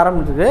ராமதாரம்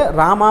இருக்குது,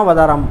 ராம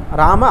அவதாரம்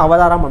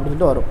அப்படின்னு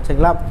சொல்லிட்டு வரும்.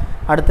 சரிங்களா.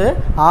 அடுத்து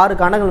 6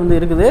 காண்டங்கள் வந்து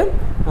இருக்குது.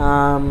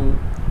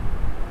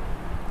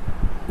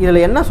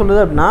 இதில் என்ன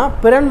சொல்லுது அப்படின்னா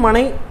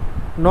பிறன்மனை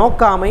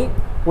நோக்காமை,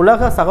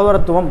 உலக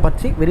சகோதரத்துவம்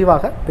பற்றி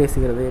விரிவாக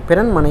பேசுகிறது.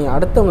 பிறன்மனை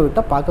அடுத்தவங்க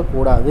விட்ட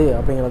பார்க்கக்கூடாது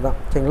அப்படிங்கிறது தான்.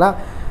 சரிங்களா?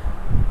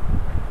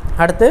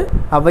 அடுத்து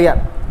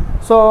ஔவையார்.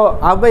 ஸோ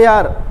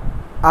ஔவையார்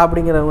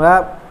அப்படிங்கிறவங்க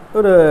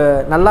ஒரு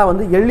நல்லா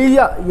வந்து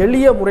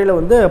எளிய முறையில்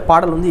வந்து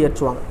பாடல் வந்து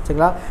ஏற்றுவாங்க.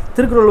 சரிங்களா?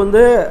 திருக்குறள்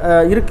வந்து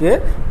இருக்குது.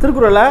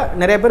 திருக்குறளை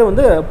நிறைய பேர்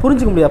வந்து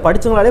புரிஞ்சிக்க முடியாது,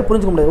 படித்தவங்களாலே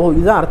புரிஞ்சிக்க முடியாது. ஓ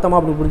இதுதான் அர்த்தமாக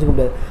அப்படின்னு புரிஞ்சிக்க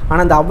முடியாது.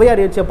 ஆனால் இந்த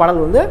ஔவையார் இயற்றிய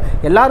பாடல் வந்து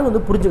எல்லோரும்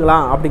வந்து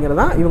புரிஞ்சுக்கலாம்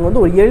அப்படிங்கிறது தான். இவங்க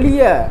வந்து ஒரு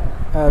எளிய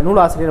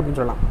நூலாசிரியர்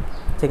அப்படின்னு சொல்லலாம்.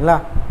 சரிங்களா?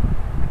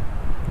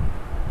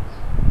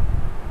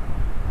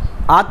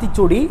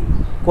 ஆத்திச்சூடி,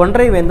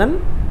 கொன்றைவேந்தன்,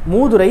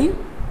 மூதுரை,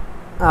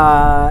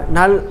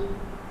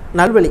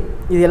 நல்வழி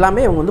இது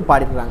எல்லாமே இவங்க வந்து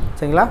பாடிக்கிறாங்க.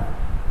 சரிங்களா?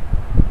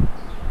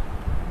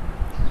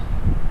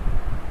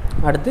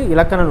 அடுத்து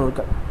இலக்கண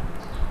நூல்கள்.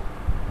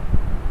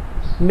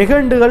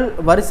 நிகண்டுகள்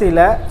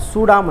வரிசையில்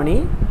சூடாமணி,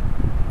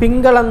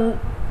 பிங்களம்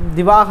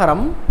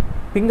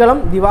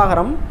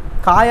திவாகரம்,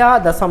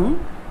 காயாதசம்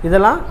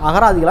இதெல்லாம்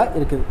அகராதிகளாக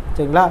இருக்குது.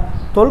 சரிங்களா?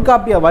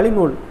 தொல்காப்பிய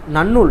வழிநூல்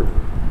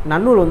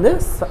நன்னூல் வந்து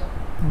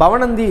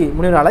பவனந்தி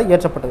முனிவரால்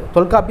இயற்றப்பட்டது.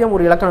 தொல்காப்பியம்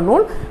ஒரு இலக்கண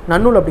நூல்,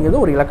 நன்னூல்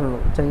அப்படிங்கிறது ஒரு இலக்கண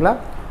நூல். சரிங்களா?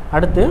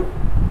 அடுத்து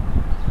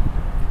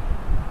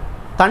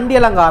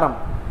தண்டியலங்காரம்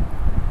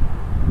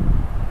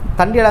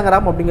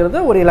அப்படிங்கிறது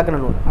ஒரு இலக்கண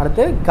நூல்.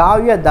 அடுத்து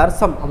காவிய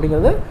தர்சம்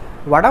அப்படிங்கிறது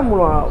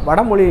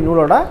வடமொழி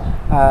நூலோட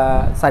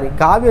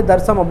காவிய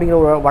தர்சம் அப்படிங்கிற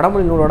ஒரு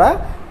வடமொழி நூலோட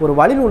ஒரு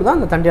வழிநூல் தான்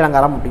இந்த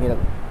தண்டியலங்காரம்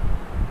அப்படிங்கிறது.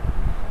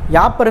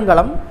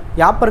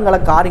 யாப்பருங்கல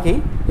காரிகை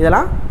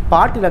இதெல்லாம்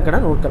பாட்டிலக்கண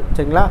நூல்கள்.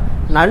 சரிங்களா?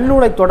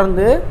 நல்நூலை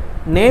தொடர்ந்து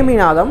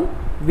நேமிநாதம்,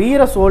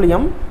 வீர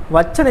சோழியம்,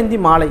 வச்சநந்தி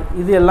மாலை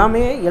இது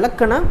எல்லாமே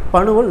இலக்கண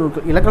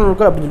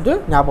நூல்கள் அப்படின்னு சொல்லிட்டு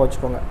ஞாபகம்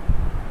வச்சுக்கோங்க.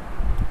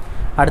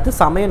 அடுத்து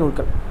சமய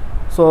நூல்கள்.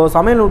 ஸோ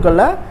சமய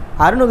நூல்களில்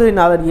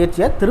அருணகிரிநாதர்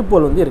இயற்றிய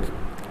திருப்புகழ் வந்து இருக்குது.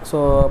 ஸோ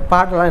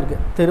பாட்டெல்லாம்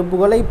இருக்குது.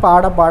 திருப்புகழை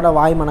பாட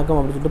வாய் மணக்கம்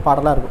அப்படின்னு சொல்லிட்டு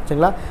பாடலாம் இருக்கும்.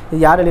 சரிங்களா? இது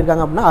யார்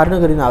எழுதியிருக்காங்க அப்படின்னா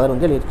அருணகிரிநாதர்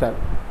வந்து எழுதியிருக்காரு.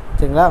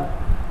 சரிங்களா?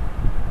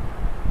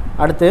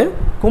 அடுத்து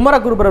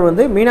குமரகுருபரர்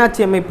வந்து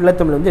மீனாட்சி அம்மை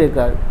பிள்ளைத்தமிழ் வந்து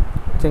எழுதியிருக்காரு.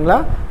 சரிங்களா?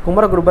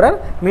 குமரகுருபரர்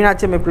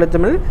மீனாட்சி அம்மை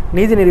பிள்ளைத்தமிழ்,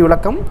 நீதிநெறி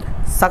விளக்கம்,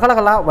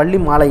 சகலகலா வள்ளி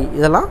மாலை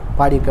இதெல்லாம்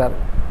பாடியிருக்கார்.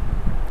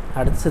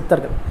 அடுத்து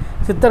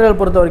சித்தர்கள்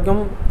பொறுத்த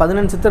வரைக்கும்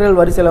 14 சித்தர்கள்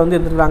வரிசையில் வந்து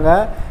இருந்துருக்காங்க.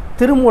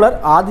 திருமூலர்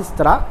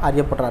ஆதிசித்தராக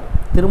அறியப்படுறார்.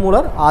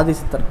 திருமூலர்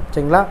ஆதிசித்தர்.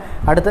 சரிங்களா?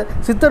 அடுத்து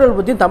சித்தர்கள்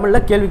பற்றியும்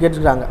தமிழில் கேள்வி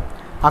கேட்டிருக்காங்க.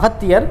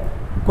 அகத்தியர்,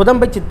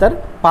 குதம்பை சித்தர்,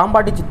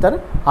 பாம்பாட்டி சித்தர்,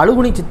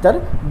 அழுகுனி சித்தர்,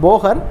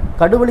 போகர்,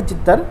 கடுவெளி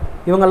சித்தர்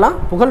இவங்கெல்லாம்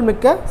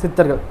புகழ்மிக்க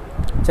சித்தர்கள்.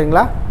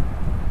 சரிங்களா?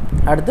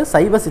 அடுத்து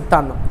சைவ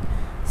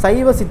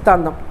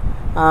சித்தாந்தம்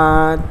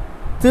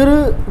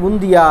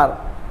திருவுந்தியார்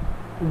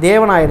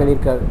தேவநாயர்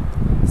எழுதியிருக்காரு.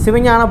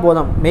 சிவஞான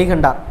போதம்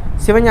மெய்கண்டார்,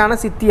 சிவஞான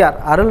சித்தியார்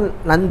அருள்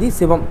நந்தி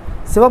சிவம்,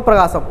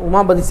 சிவப்பிரகாசம்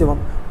உமாபதி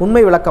சிவம்,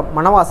 உண்மை விளக்கம்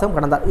மணவாசம்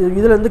கடந்தார்.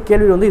 இதிலிருந்து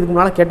கேள்வி வந்து இதுக்கு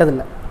முன்னால்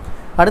கேட்டதில்லை.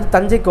 அடுத்து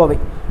தஞ்சை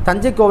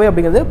கோவை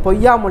அப்படிங்கிறது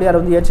பொய்யாமொழியார்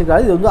வந்து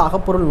ஏற்றிருக்காரு. இது வந்து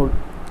அகப்பொருள் நூல்.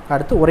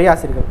 அடுத்து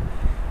உரையாசிரியர்கள்.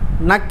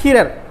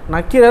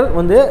 நக்கீரர்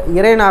வந்து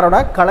இறையனாரோட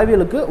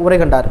கலவியலுக்கு உரை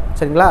கண்டார்.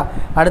 சரிங்களா?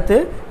 அடுத்து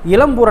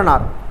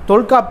இளம்பூரனார்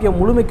தொல்காப்பியம்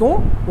முழுமைக்கும்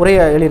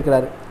உரையை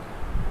எழுதியிருக்கிறார்.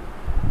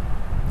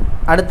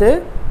 அடுத்து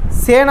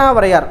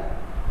சேனாவரையார்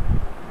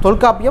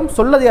தொல்காப்பியம்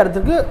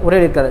சொல்லதிகாரத்திற்கு உரை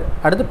எழுதியிருக்காரு.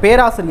 அடுத்து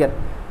பேராசிரியர்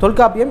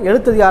தொல்காப்பியம்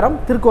எழுத்ததிகாரம்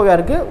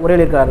திருக்கோவையாருக்கு உரை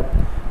எழுதியிருக்கிறார்.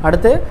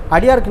 அடுத்து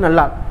அடியாருக்கு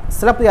நல்லார்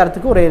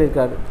சிலப்பதிகாரத்துக்கு உரை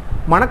எழுதியிருக்கிறார்.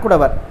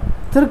 மணக்குடவர்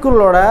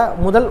திருக்குறளோட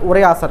முதல்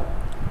உரையாசர்.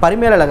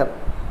 பரிமேலழகர்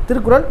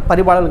திருக்குறள்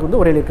பரிபாலனுக்கு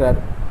வந்து உரை எழுதியிருக்கிறார்.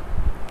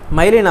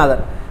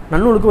 மயிலைநாதர்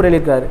நன்னூலுக்கு உரை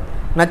எழுதியிருக்கிறார்.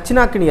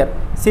 நச்சினாக்கினியர்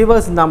சீவக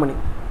சிந்தாமணி,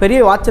 பெரிய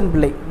வாச்சன்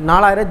பிள்ளை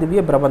 4000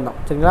 திவ்ய பிரபந்தம்.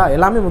 சரிங்களா?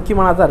 எல்லாமே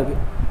முக்கியமானதாக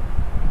இருக்குது.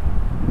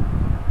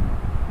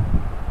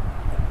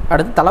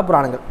 அடுத்து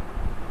தலப்புராணங்கள்.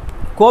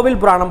 கோவில்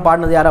புராணம்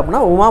பாடினது யார்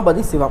அப்படின்னா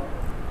உமாபதி சிவம்.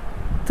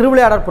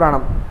 திருவிளையாடற்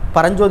புராணம்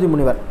பரஞ்சோதி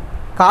முனிவர்.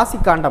 காசி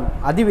காண்டம்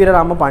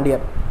அதிவீரராம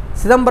பாண்டியர்.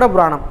 சிதம்பர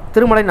புராணம்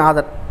திருமலை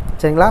நாதர்.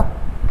 சரிங்களா?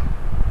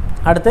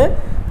 அடுத்து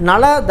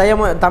நல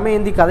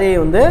தமயந்தி கதையை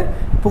வந்து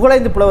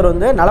புகழைந்து புலவர்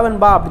வந்து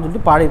நலவென்பா அப்படின்னு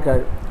சொல்லிட்டு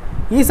பாடியிருக்காரு.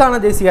 ஈசான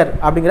தேசியர்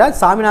அப்படிங்கிற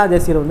சாமிநாத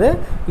தேசியர் வந்து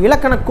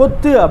இலக்கண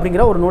கொத்து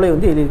அப்படிங்கிற ஒரு நூலை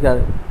வந்து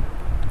எழுதியிருக்காரு.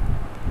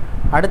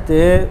 அடுத்து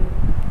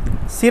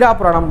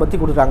சீராபுராணம் பற்றி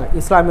கொடுத்துருக்காங்க.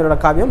 இஸ்லாமியரோட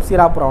காவியம்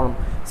சீராபுராணம்.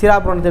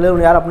 சீராபுராணத்தில்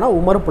எழுதுவது யார் அப்படின்னா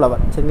உமர்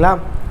புலவர். சரிங்களா?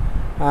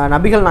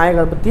 நபிகள்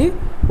நாயகர் பற்றி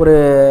ஒரு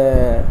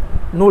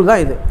நூல்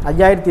தான் இது.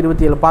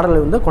 5027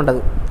 பாடல்கள் வந்து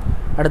கொண்டது.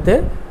 அடுத்து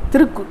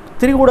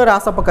திரிகூட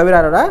ராசப்ப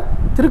கவிராரோட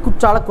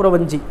திருக்குற்றால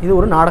குறவஞ்சி இது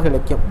ஒரு நாடக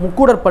இலக்கியம்.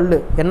 முக்கூடர் பல்லு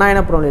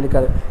எண்ணாயனப்புறம்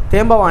இருக்காது.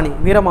 தேம்பவாணி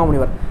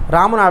வீரமாமுனிவர்.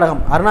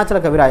 ராமநாடகம் அருணாச்சல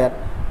கவிராயர்.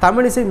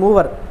 தமிழிசை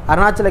மூவர்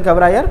அருணாச்சல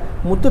கவிராயர்,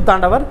 முத்து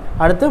தாண்டவர்,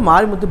 அடுத்து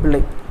மாரிமுத்து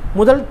பிள்ளை.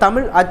 முதல்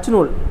தமிழ் அச்சு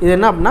நூல் இது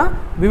என்ன அப்படின்னா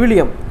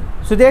விவிலியம்.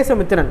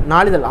 சுதேசமித்திரன்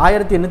நாளிதழ்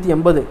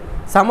 1880.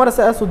 சமரச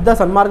சுத்த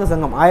சன்மார்க்க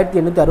சங்கம்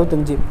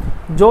 1865.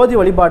 ஜோதி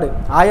வழிபாடு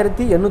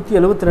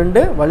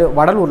 1872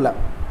 வடலூரில்.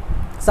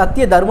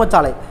 சத்திய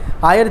தர்மசாலை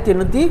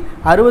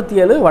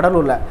 1867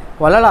 வடலூரில்.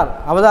 வள்ளலார்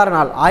அவதார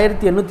நாள்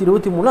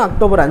 1823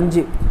 அக்டோபர்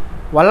 5.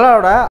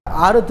 வள்ளலாரோட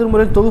 6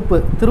 திருமுறையின் தொகுப்பு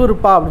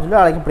திருவிருப்பா அப்படின்னு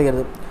சொல்லி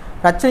அழைக்கப்படுகிறது.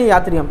 ரச்சனை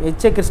யாத்திரியம்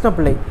எச். ஏ.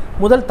 கிருஷ்ணபிள்ளை.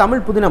 முதல்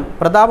தமிழ் புதினம்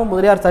பிரதாப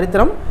முதலியார்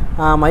சரித்திரம்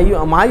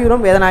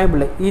மாயூரம் வேதநாயகம்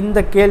பிள்ளை. இந்த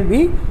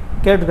கேள்வி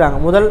கேட்டுருக்காங்க.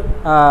 முதல்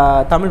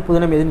தமிழ்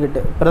புதினம் எதுன்னு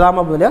கேட்டு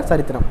பிரதாம முதலியார்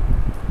சரித்திரம்.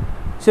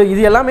 ஸோ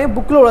இது எல்லாமே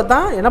புக்கில் உள்ள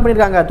தான் என்ன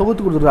பண்ணியிருக்காங்க,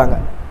 தொகுத்து கொடுத்துருக்காங்க.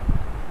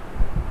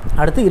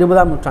 அடுத்து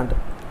 20ஆம் நூற்றாண்டு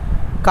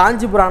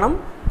காஞ்சி புராணம்,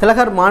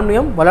 திலகர்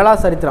மான்மியம்,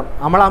 வள்ளலார் சரித்திரம்,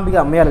 அமலாம்பிகை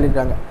அம்மையார்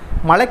எழுதியிருக்காங்க.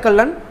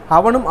 மலைக்கல்லன்,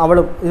 அவனும்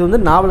அவளும், இது வந்து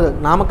நாவல்கள்,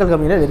 நாமக்கல்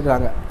கவிஞர்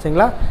எழுதியிருக்காங்க.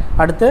 சரிங்களா.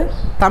 அடுத்து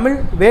தமிழ்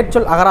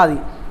வேர்ச்சொல் அகராதி,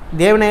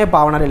 தேவநேய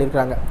பாவனார்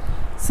எழுதியிருக்காங்க.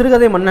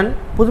 சிறுகதை மன்னன்,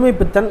 புதுமை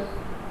பித்தன்,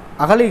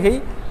 அகலிகை,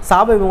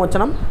 சாப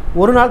விமோச்சனம்,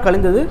 ஒரு நாள்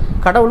கழிந்தது,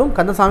 கடவுளும்,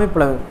 கந்தசாமி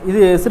புலவன்,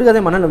 இது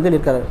சிறுகதை மன்னன் வந்து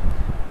எழுதியிருக்காரு.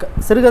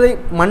 சிறுகதை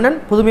மன்னன்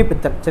புதுமை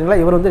பித்தன். சரிங்களா,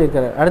 இவர் வந்து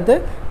இருக்கிறார். அடுத்து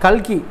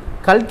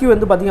கல்கி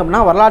வந்து பார்த்திங்க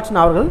அப்படின்னா வரலாற்று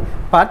நாவல்கள்,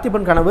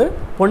 பார்த்திபன் கனவு,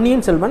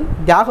 பொன்னியின் செல்வன்,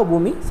 தியாக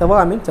பூமி,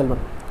 சிவகாமியின்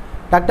செல்வன்.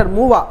 டாக்டர்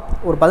மூவா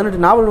ஒரு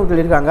 18 நாவல்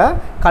நூல்கள் இருக்காங்க.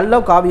 கல்லோ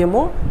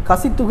காவியமோ,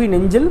 கசித்துகி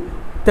நெஞ்சில்,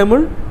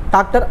 தெமிழ்,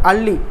 டாக்டர்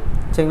அல்லி.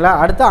 சரிங்களா.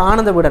 அடுத்து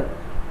ஆனந்த விடன்,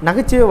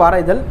 நகைச்சுவை வார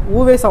இதழ்,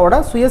 ஊவேசாவோட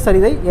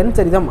சுயசரிதை என்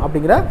சரிதம்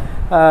அப்படிங்கிற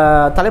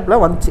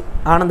தலைப்பில் வந்துச்சு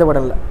ஆனந்த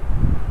விடனில்.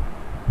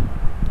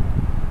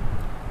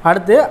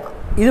 அடுத்து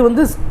இது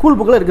வந்து ஸ்கூல்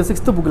புக்கில் இருக்குது,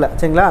 6th புக்கில்.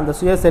 சரிங்களா. அந்த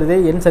சுயசரிதை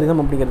என்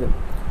சரிதம் அப்படிங்கிறது.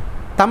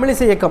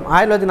 தமிழிசை இயக்கம்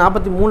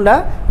 1943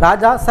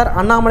 ராஜா சர்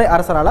அண்ணாமலை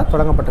அரசரால்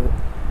தொடங்கப்பட்டது.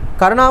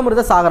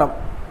 கருணாமிர்த சாகரம்,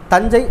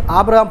 தஞ்சை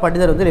ஆபிரகாம்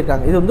பண்டிதர் வந்து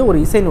இருக்காங்க. இது வந்து ஒரு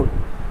இசை நூல்.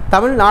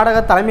 தமிழ் நாடக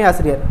தலைமை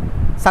ஆசிரியர்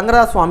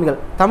சங்கரதாஸ் சுவாமிகள்,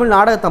 தமிழ்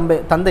நாடக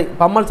தந்தை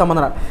பம்மல்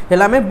சம்பந்தனார்,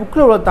 எல்லாமே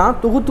புக்கில் உள்ள தான்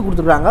தொகுத்து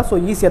கொடுத்துருக்காங்க. ஸோ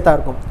ஈஸியாக தான்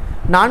இருக்கும்.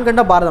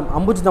 நான்கண்ட பாரதம்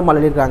அம்புஜிதம்மாள்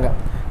எழுதியிருக்காங்க.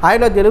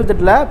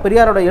 1978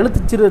 பெரியாரோட எழுத்து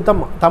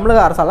சீர்திருத்தம் தமிழக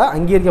அரசால்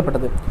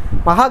அங்கீகரிக்கப்பட்டது.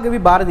 மகாகவி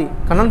பாரதி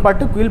கண்ணன்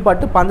பாட்டு, குயில்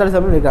பாட்டு, பாந்தாளி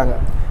சபையில் இருக்காங்க.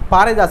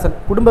 பாரதிதாசன்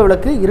குடும்ப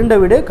விளக்கு, இருண்ட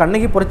வீடு,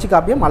 கண்ணகி புரட்சி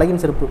காப்பியம்,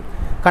 அழகின் செருப்பு.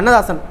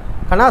 கண்ணதாசன்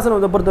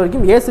பொறுத்த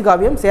வரைக்கும் இயேசு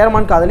காவியம்,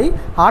 சேரமான் காதலி,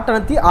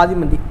 ஆட்டனத்தி,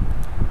 ஆதிமந்தி.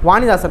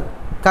 வாணிதாசன்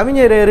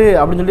கவிஞரேறு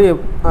அப்படின்னு சொல்லி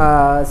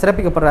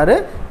சிறப்பிக்கப்படுறாரு.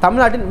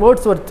 தமிழ்நாட்டின்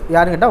வேர்ட்ஸ்வொர்த்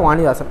யாருன்னு கேட்டால்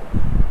வாணிதாசன்.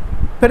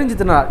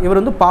 பெருஞ்சித்திரனார், இவர்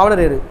வந்து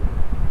பாவலரேறு.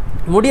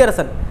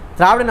 முடியரசன்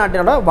திராவிட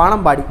நாட்டினோட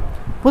வானம்பாடி.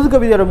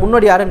 புதுக்கவிதையோட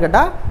முன்னோடி யாருன்னு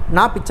கேட்டால்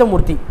நான்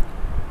பிச்சமூர்த்தி.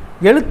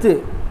 எழுத்து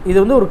இது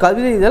வந்து ஒரு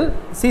கவிதை இதழ்,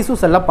 சீசு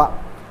செல்லப்பா.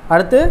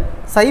 அடுத்து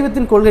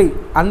சைவத்தின் கொள்கை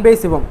அன்பே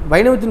சிவம்,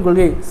 வைணவத்தின்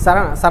கொள்கை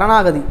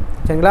சரணாகதி.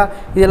 சரிங்களா.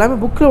 இது எல்லாமே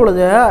புக்கில்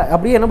உள்ளது.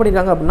 அப்படியே என்ன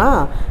பண்ணியிருக்காங்க அப்படின்னா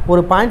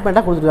ஒரு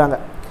பாயிண்ட்டாக கொடுத்துருக்காங்க.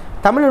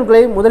 தமிழ்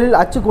நூல்களை முதலில்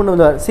அச்சு கொண்டு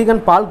வந்தவர்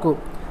சீகன் பால்கு.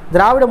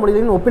 திராவிட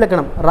மொழிகளின்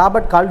ஒப்பிலக்கணம்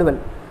ராபர்ட் கால்டுவெல்.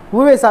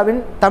 ஊவேசாவின்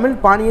தமிழ்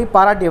பாணியை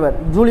பாராட்டியவர்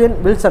ஜூலியன்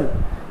வில்சன்.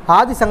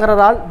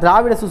 ஆதிசங்கரால்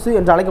திராவிட சுசு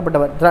என்று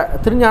அழைக்கப்பட்டவர்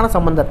திருஞான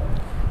சம்பந்தர்.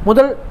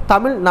 முதல்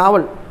தமிழ்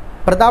நாவல்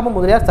பிரதாப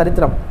முதலியார்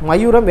சரித்திரம்,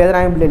 மயூரம்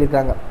வேதநாயகம் பிள்ளை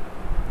எழுதியிருக்காங்க.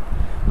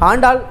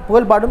 ஆண்டாள்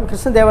புகழ்பாடும்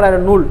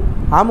கிருஷ்ணதேவராயர் நூல்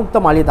ஆமுக்த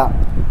மாலிதா.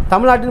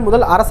 தமிழ்நாட்டின்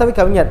முதல் அரசவை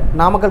கவிஞர்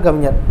நாமக்கல்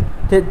கவிஞர்.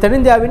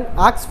 தென்னிந்தியாவின்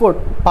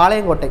ஆக்ஸ்போர்ட்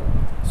பாளையங்கோட்டை.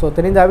 ஸோ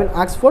தென்னிந்தியாவின்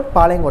ஆக்ஸ்போர்ட்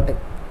பாளையங்கோட்டை.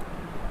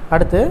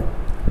 அடுத்து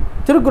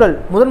திருக்குறள்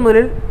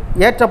முதலில்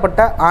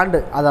ஏற்றப்பட்ட ஆண்டு,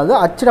 அதாவது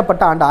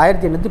அச்சிடப்பட்ட ஆண்டு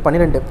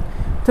 1812.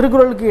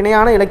 திருக்குறளுக்கு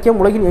இணையான இலக்கியம்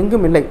உலகின்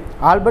எங்கும் இல்லை,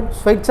 ஆல்பர்ட்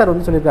ஸ்வைட்சர்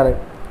வந்து சொல்லியிருக்காரு.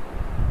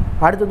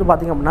 அடுத்து வந்து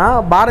பார்த்திங்க அப்படின்னா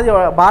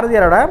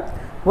பாரதியாரோட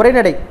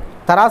உரைநடை,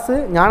 தராசு,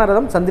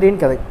 ஞானரதம்,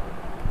 சந்திரியின் கதை.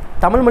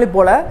 தமிழ் மொழி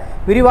போல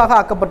விரிவாக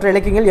ஆக்கப்பட்ட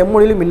இலக்கியங்கள்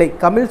எம்மொழியிலும் இல்லை,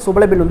 கமில்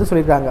சுபலபில் வந்து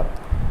சொல்லியிருக்காங்க.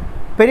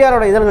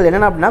 பெரியாரோட இதழ்கள்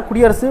என்னென்ன அப்படின்னா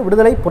குடியரசு,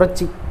 விடுதலை,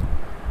 புரட்சி.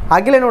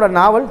 அகிலனோட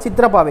நாவல்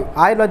சித்திரப்பாவை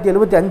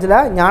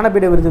 1975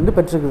 ஞானபீட விருது வந்து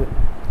பெற்றிருக்குது.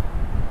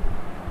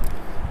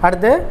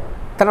 அடுத்து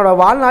தன்னோட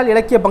வாழ்நாள்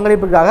இலக்கிய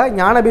பங்களிப்பிற்காக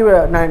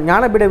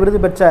ஞானபீட விருது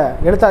பெற்ற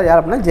எழுத்தாளர் யார்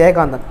அப்படின்னா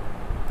ஜெயகாந்தன்.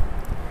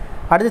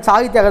 அடுத்து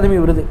சாகித்ய அகாதமி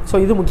விருது. ஸோ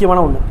இது முக்கியமான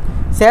ஒன்று.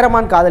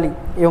 சேரமான் காதலி,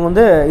 இவங்க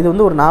வந்து இது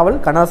வந்து ஒரு நாவல்,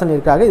 கண்ணதாசன்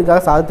இருக்காங்க.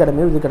 இதுக்காக சாகித்ய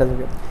அகாதமி விருது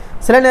கிடைச்சிருக்கு.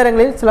 சில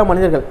நேரங்களில் சில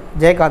மனிதர்கள்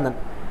ஜெயகாந்தன்.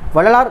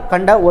 வள்ளலார்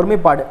கண்ட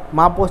ஒருமைப்பாடு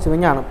மாப்போ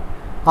சிவஞானம்.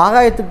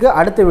 ஆகாயத்துக்கு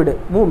அடுத்த வீடு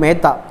மு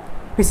மேத்தா.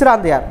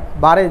 பிசிராந்தையார்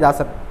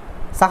பாரதிதாசன்.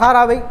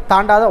 சஹாராவை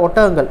தாண்டாத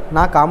ஒட்டகங்கள்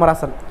நா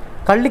காமராசன்.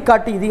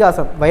 கள்ளிக்காட்டு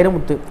இதிகாசம்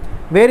வைரமுத்து.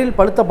 வேரில்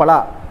பழுத்த பலா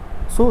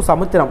சு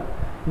சமுத்திரம்.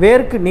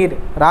 வேருக்கு நீர்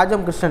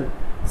ராஜம் கிருஷ்ணன்.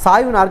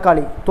 சாய்வு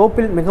நாற்காலி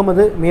தோப்பில்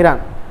முகமது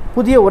மீரான்.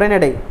 புதிய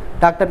உரைநடை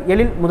டாக்டர்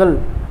எழில்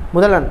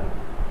முதலன்.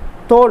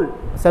 தோல்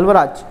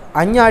செல்வராஜ்.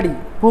 அஞ்ஞாடி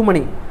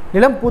பூமணி.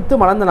 நிலம் பூத்து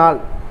மலர்ந்த நாள்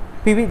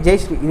பி.வி.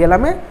 ஜெயஸ்ரீ. இது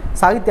எல்லாமே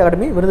சாகித்ய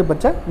அகாடமி விருது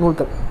பெற்ற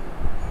நூல்கள்.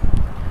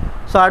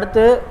 ஸோ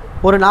அடுத்து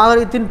ஒரு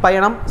நாகரிகத்தின்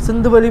பயணம்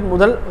சிந்துவெளி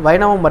முதல்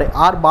வைணவம் வரை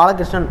ஆர்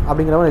பாலகிருஷ்ணன்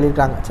அப்படிங்கிறவங்க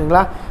எழுதியிருக்காங்க.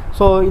 சரிங்களா.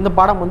 ஸோ இந்த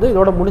பாடம் வந்து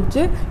இதோட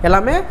முடிச்சு.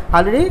 எல்லாமே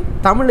ஆல்ரெடி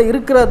தமிழில்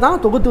இருக்கிறது தான்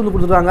தொகுத்து வந்து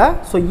கொடுத்துருக்காங்க.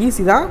 ஸோ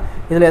ஈஸி தான்.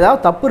 இதில்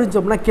ஏதாவது தப்பு இருந்துச்சு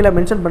அப்படின்னா கீழே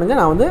மென்ஷன் பண்ணுங்கள்,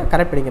 நான் வந்து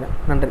கரெக்ட் பண்ணிக்கிறேன்.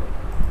 நன்றி.